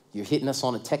hitting us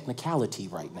on a technicality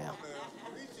right now.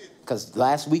 Because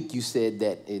last week you said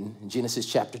that in Genesis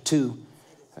chapter 2,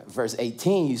 verse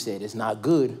 18, you said it's not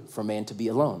good for man to be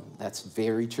alone. That's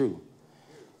very true.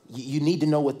 You need to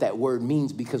know what that word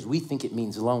means because we think it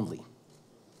means lonely.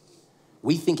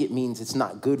 We think it means it's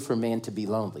not good for man to be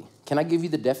lonely. Can I give you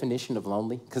the definition of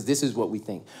lonely? Because this is what we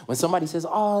think. When somebody says,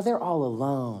 oh, they're all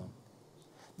alone,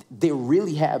 they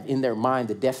really have in their mind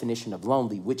the definition of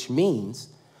lonely, which means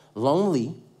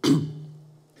lonely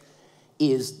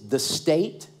is the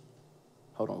state.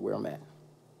 Hold on, where I'm at.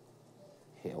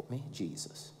 Help me,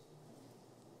 Jesus.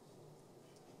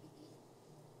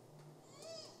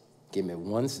 Give me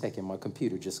 1 second. My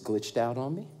computer just glitched out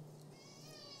on me.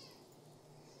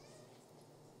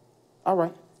 All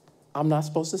right. I'm not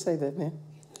supposed to say that, man.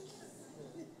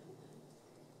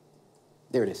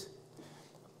 There it is.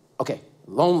 Okay.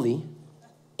 Lonely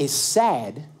is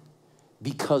sad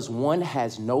because one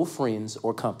has no friends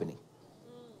or company,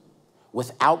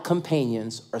 without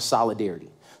companions or solidarity.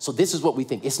 So this is what we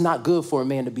think. It's not good for a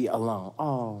man to be alone.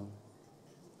 Oh,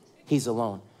 he's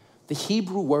alone. The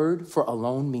Hebrew word for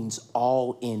alone means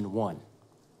all in one.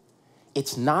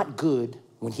 It's not good.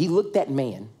 When he looked at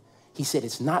man, he said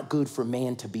it's not good for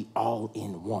man to be all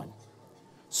in one.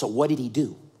 So what did he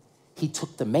do? He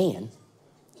took the man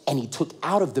and he took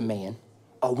out of the man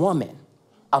a woman,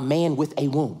 a man with a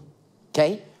womb,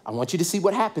 okay? I want you to see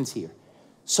what happens here.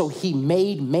 So he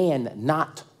made man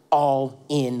not all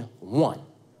in one,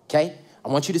 okay? I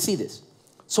want you to see this.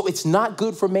 So it's not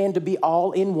good for man to be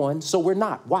all in one, so we're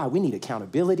not. Why? We need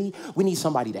accountability. We need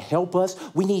somebody to help us.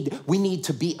 We need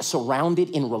to be surrounded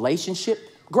in relationship.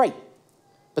 Great.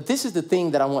 But this is the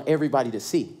thing that I want everybody to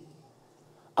see.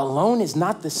 Alone is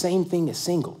not the same thing as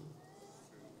single.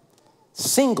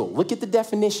 Single, look at the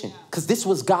definition, because this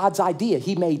was God's idea.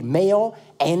 He made male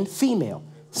and female.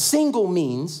 Single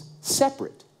means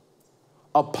separate,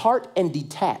 apart and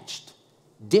detached,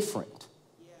 different.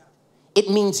 It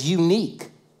means unique,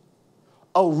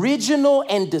 original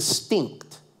and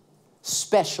distinct,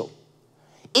 special.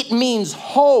 It means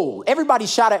whole. Everybody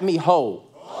shout at me, whole.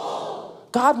 Whole.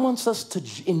 God wants us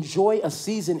to enjoy a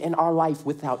season in our life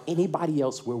without anybody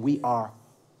else where we are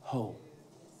whole.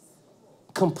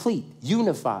 Complete,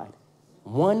 unified,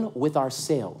 one with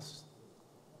ourselves,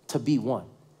 to be one.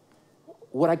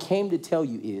 What I came to tell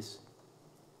you is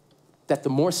that the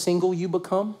more single you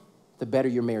become, the better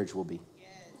your marriage will be.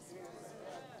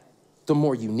 The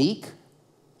more unique,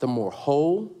 the more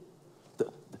whole,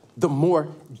 the more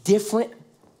different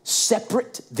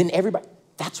separate than everybody.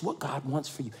 That's what God wants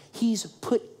for you. He's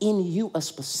put in you a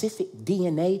specific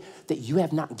DNA that you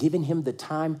have not given him the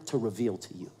time to reveal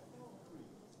to you.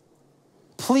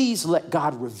 Please let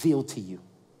God reveal to you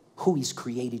who he's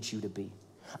created you to be.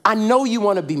 I know you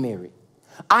want to be married.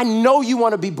 I know you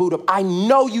want to be booed up. I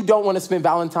know you don't want to spend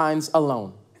Valentine's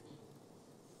alone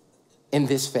in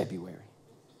this February.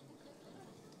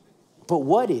 But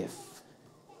what if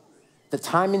the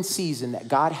time and season that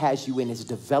God has you in is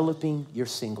developing your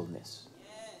singleness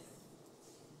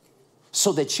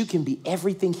so that you can be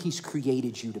everything he's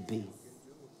created you to be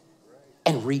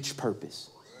and reach purpose?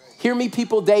 Hear me,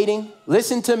 people dating.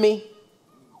 Listen to me.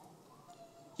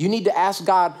 You need to ask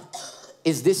God,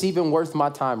 is this even worth my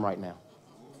time right now?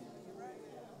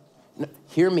 No,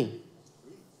 hear me.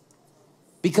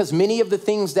 Because many of the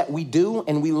things that we do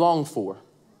and we long for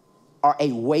are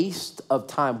a waste of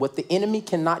time. What the enemy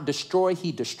cannot destroy,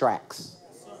 he distracts.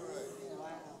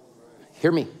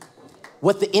 Hear me.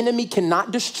 What the enemy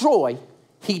cannot destroy,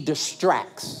 he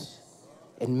distracts.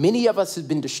 And many of us have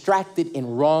been distracted in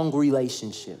wrong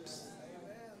relationships.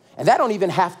 And that don't even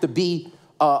have to be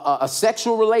a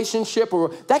sexual relationship, or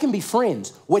that can be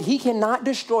friends. What he cannot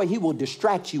destroy, he will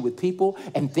distract you with people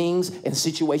and things and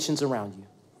situations around you.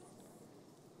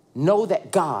 Know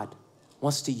that God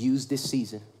wants to use this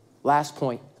season. Last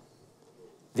point.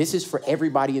 This is for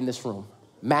everybody in this room.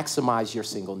 Maximize your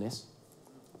singleness.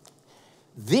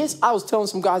 I was telling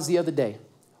some guys the other day,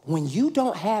 when you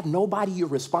don't have nobody you're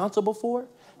responsible for,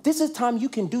 this is time you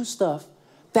can do stuff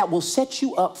that will set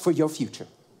you up for your future.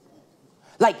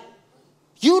 Like,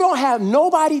 you don't have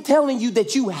nobody telling you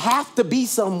that you have to be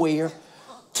somewhere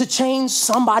to change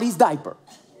somebody's diaper.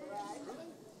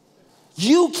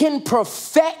 You can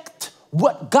perfect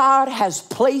what God has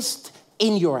placed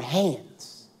in your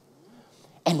hands.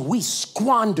 And we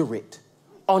squander it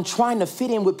on trying to fit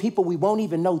in with people we won't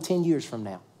even know 10 years from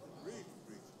now.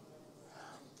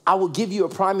 I will give you a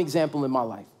prime example in my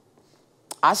life.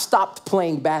 I stopped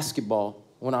playing basketball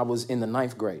when I was in the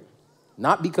 9th grade.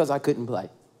 Not because I couldn't play.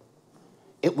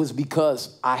 It was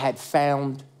because I had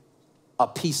found a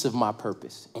piece of my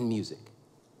purpose in music.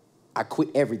 I quit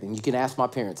everything. You can ask my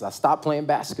parents. I stopped playing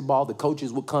basketball. The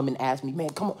coaches would come and ask me,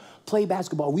 man, come on, play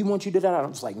basketball. We want you to do that. I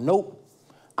was like, nope,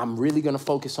 I'm really going to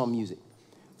focus on music.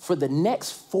 For the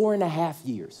next 4.5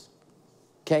 years,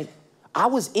 okay, I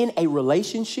was in a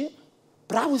relationship,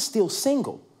 but I was still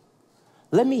single.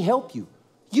 Let me help you.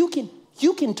 You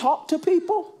can talk to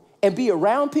people and be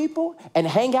around people and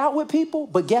hang out with people,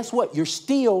 but guess what? You're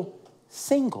still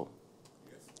single.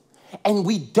 And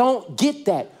we don't get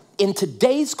that. In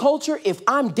today's culture, if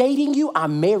I'm dating you,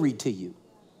 I'm married to you.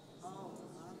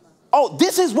 Oh,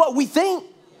 this is what we think.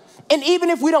 And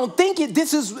even if we don't think it,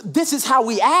 this is how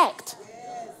we act.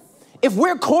 If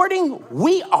we're courting,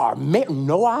 we are married.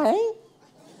 No, I ain't.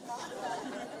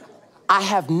 I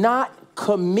have not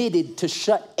committed to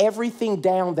shut everything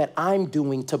down that I'm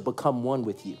doing to become one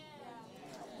with you.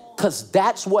 Because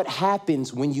that's what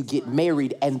happens when you get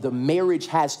married and the marriage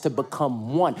has to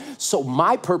become one. So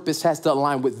my purpose has to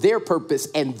align with their purpose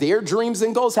and their dreams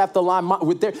and goals have to align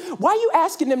with their. Why are you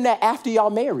asking them that after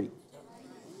y'all married?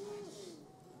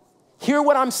 Hear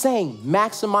what I'm saying.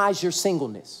 Maximize your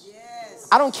singleness. Yes.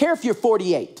 I don't care if you're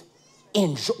 48.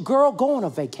 Girl, go on a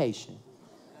vacation.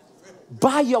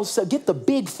 Buy yourself, get the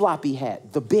big floppy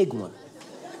hat, the big one.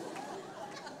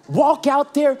 Walk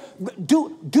out there,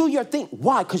 do your thing.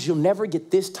 Why? Because you'll never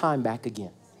get this time back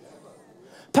again.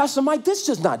 Pastor Mike, this is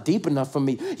just not deep enough for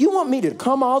me. You want me to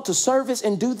come out to service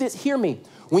and do this? Hear me.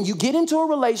 When you get into a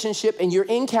relationship and you're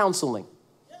in counseling,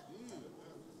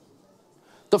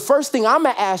 the first thing I'm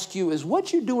going to ask you is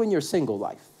what you do in your single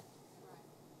life.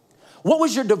 What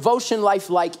was your devotion life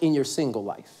like in your single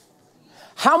life?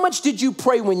 How much did you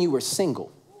pray when you were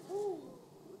single?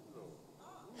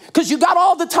 Because you got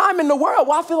all the time in the world.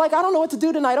 Well, I feel like I don't know what to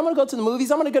do tonight. I'm going to go to the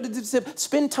movies. I'm going to go to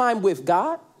spend time with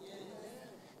God.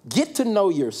 Get to know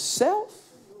yourself.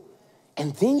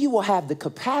 And then you will have the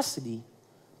capacity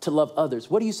to love others.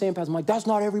 What are you saying, Pastor Mike? That's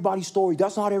not everybody's story.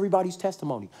 That's not everybody's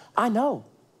testimony. I know.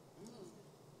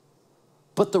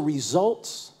 But the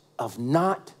results of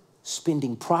not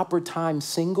spending proper time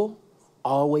single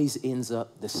always ends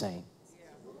up the same.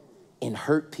 In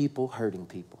hurt people, hurting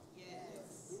people.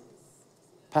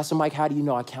 Pastor Mike, how do you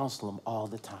know? I counsel them all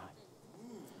the time.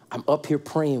 I'm up here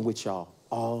praying with y'all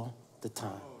all the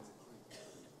time.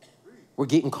 We're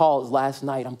getting calls last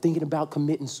night. I'm thinking about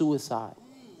committing suicide.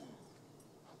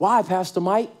 Why, Pastor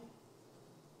Mike?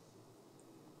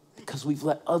 Because we've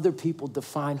let other people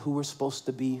define who we're supposed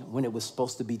to be when it was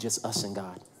supposed to be just us and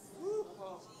God.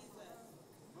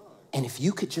 And if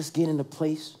you could just get in a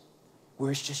place where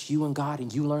it's just you and God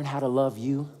and you learn how to love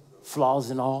you,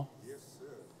 flaws and all.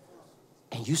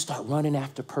 And you start running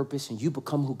after purpose and you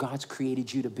become who God's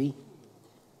created you to be.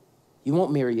 You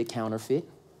won't marry a counterfeit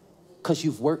because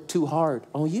you've worked too hard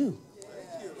on you.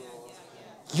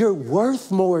 You're worth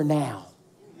more now.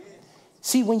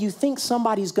 See, when you think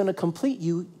somebody's going to complete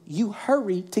you, you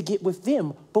hurry to get with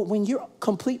them. But when you're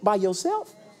complete by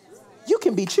yourself, you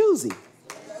can be choosy.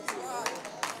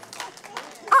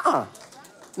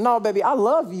 No, baby, I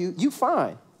love you. You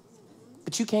fine.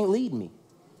 But you can't lead me.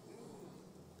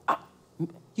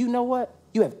 You know what?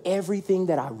 You have everything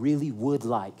that I really would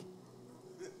like.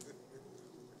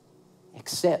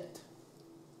 Except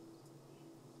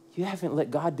you haven't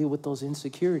let God deal with those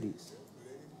insecurities.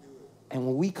 And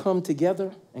when we come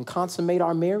together and consummate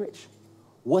our marriage,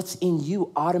 what's in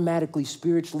you automatically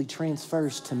spiritually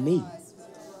transfers to me.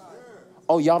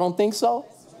 Oh, y'all don't think so?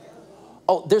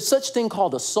 Oh, there's such thing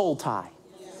called a soul tie.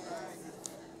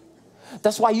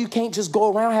 That's why you can't just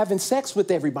go around having sex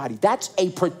with everybody. That's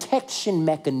a protection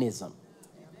mechanism.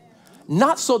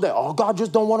 Not so that, oh, God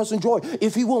just don't want us to enjoy.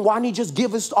 If he wouldn't, why didn't he just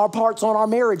give us our parts on our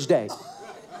marriage day?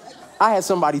 I had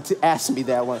somebody ask me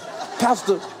that one.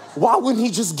 Pastor, why wouldn't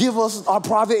he just give us our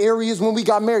private areas when we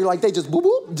got married? Like they just boop,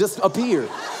 boop, just appeared.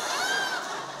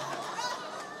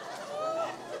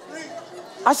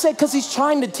 I said, because he's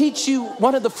trying to teach you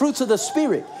one of the fruits of the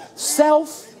Spirit,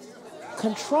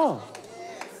 self-control.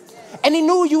 And he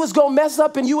knew you was going to mess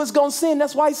up and you was going to sin.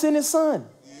 That's why he sent his son.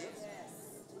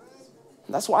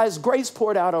 That's why his grace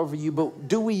poured out over you. But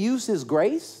do we use his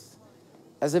grace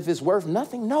as if it's worth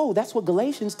nothing? No, that's what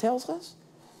Galatians tells us.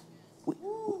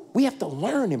 We have to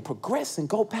learn and progress and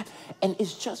go back. And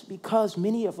it's just because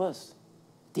many of us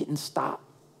didn't stop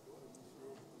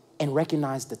and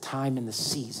recognize the time and the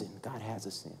season God has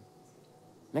us in.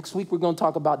 Next week, we're going to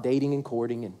talk about dating and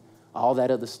courting and all that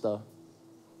other stuff.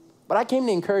 But I came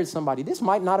to encourage somebody. This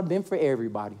might not have been for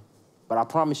everybody, but I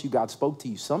promise you God spoke to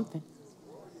you something.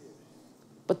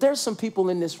 But there's some people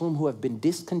in this room who have been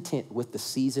discontent with the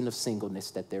season of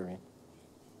singleness that they're in.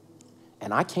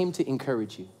 And I came to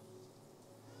encourage you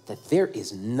that there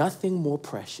is nothing more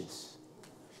precious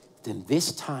than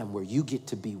this time where you get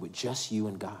to be with just you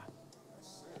and God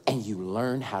and you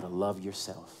learn how to love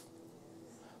yourself.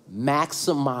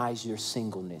 Maximize your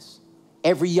singleness.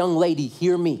 Every young lady,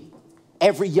 hear me.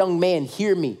 Every young man,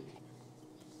 hear me.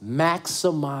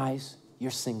 Maximize your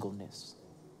singleness.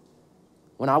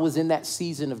 When I was in that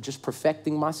season of just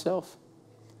perfecting myself,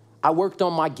 I worked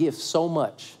on my gifts so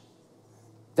much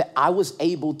that I was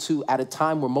able to, at a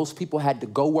time where most people had to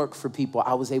go work for people,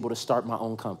 I was able to start my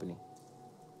own company.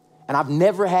 And I've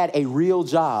never had a real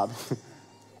job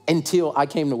until I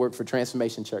came to work for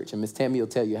Transformation Church. And Miss Tammy will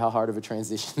tell you how hard of a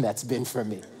transition that's been for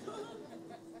me.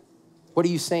 What are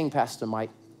you saying, Pastor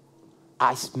Mike?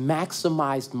 I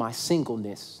maximized my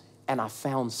singleness and I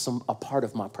found a part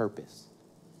of my purpose.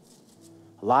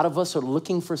 A lot of us are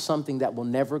looking for something that will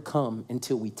never come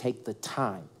until we take the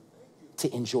time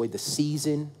to enjoy the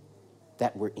season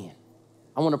that we're in.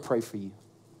 I want to pray for you.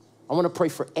 I want to pray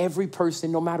for every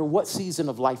person, no matter what season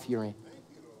of life you're in.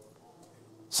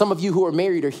 Some of you who are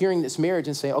married are hearing this marriage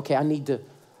and saying, okay,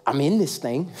 I'm in this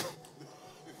thing.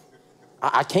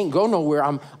 I can't go nowhere.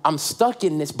 I'm stuck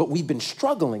in this, but we've been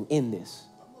struggling in this.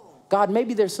 God,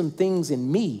 maybe there's some things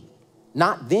in me,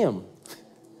 not them.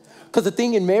 Because the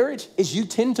thing in marriage is you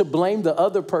tend to blame the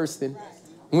other person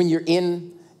when you're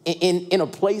in a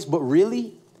place, but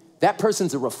really, that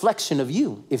person's a reflection of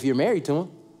you if you're married to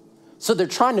them. So they're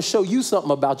trying to show you something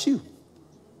about you.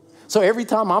 So every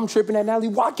time I'm tripping at Natalie,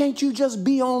 why can't you just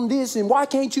be on this? And why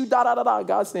can't you da-da-da-da?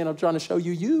 God's saying, I'm trying to show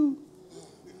you.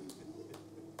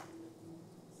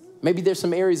 Maybe there's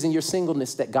some areas in your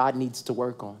singleness that God needs to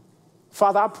work on.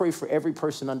 Father, I pray for every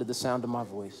person under the sound of my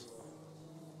voice.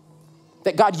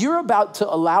 That God, you're about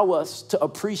to allow us to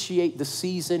appreciate the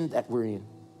season that we're in.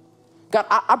 God,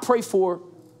 I pray for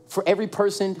every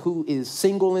person who is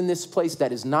single in this place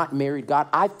that is not married. God,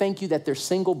 I thank you that they're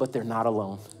single, but they're not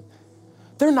alone.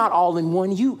 They're not all in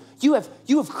one. You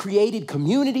have created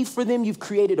community for them. You've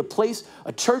created a place,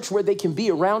 a church where they can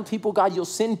be around people. God, you'll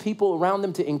send people around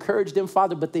them to encourage them,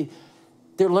 Father, but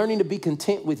they're learning to be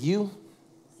content with you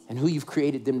and who you've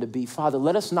created them to be. Father,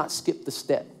 let us not skip the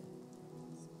step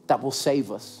that will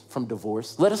save us from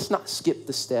divorce. Let us not skip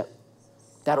the step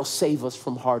that'll save us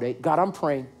from heartache. God, I'm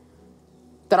praying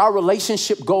that our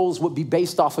relationship goals would be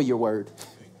based off of your word.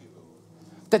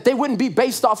 That they wouldn't be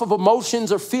based off of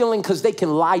emotions or feeling because they can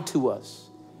lie to us.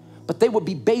 But they would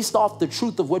be based off the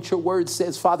truth of what your word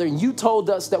says, Father. And you told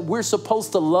us that we're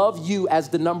supposed to love you as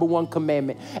the number one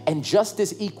commandment. And just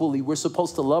as equally, we're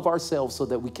supposed to love ourselves so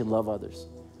that we can love others.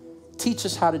 Teach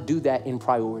us how to do that in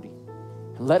priority.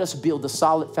 And let us build a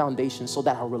solid foundation so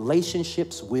that our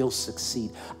relationships will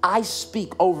succeed. I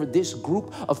speak over this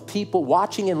group of people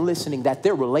watching and listening that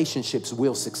their relationships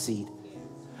will succeed.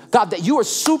 God, that you are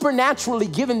supernaturally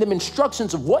giving them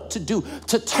instructions of what to do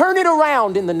to turn it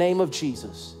around in the name of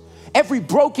Jesus. Every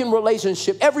broken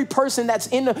relationship, every person that's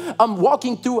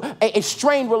walking through a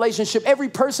strained relationship, every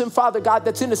person, Father God,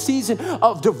 that's in a season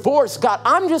of divorce, God,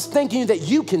 I'm just thanking you that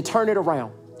you can turn it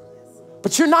around.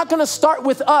 But you're not going to start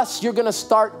with us. You're going to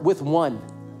start with one.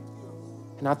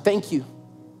 And I thank you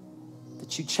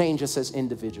that you change us as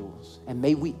individuals. And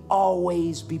may we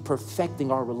always be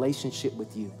perfecting our relationship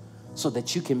with you so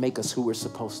that you can make us who we're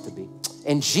supposed to be.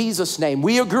 In Jesus' name,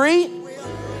 we agree?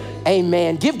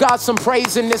 Amen. Give God some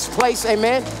praise in this place.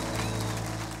 Amen.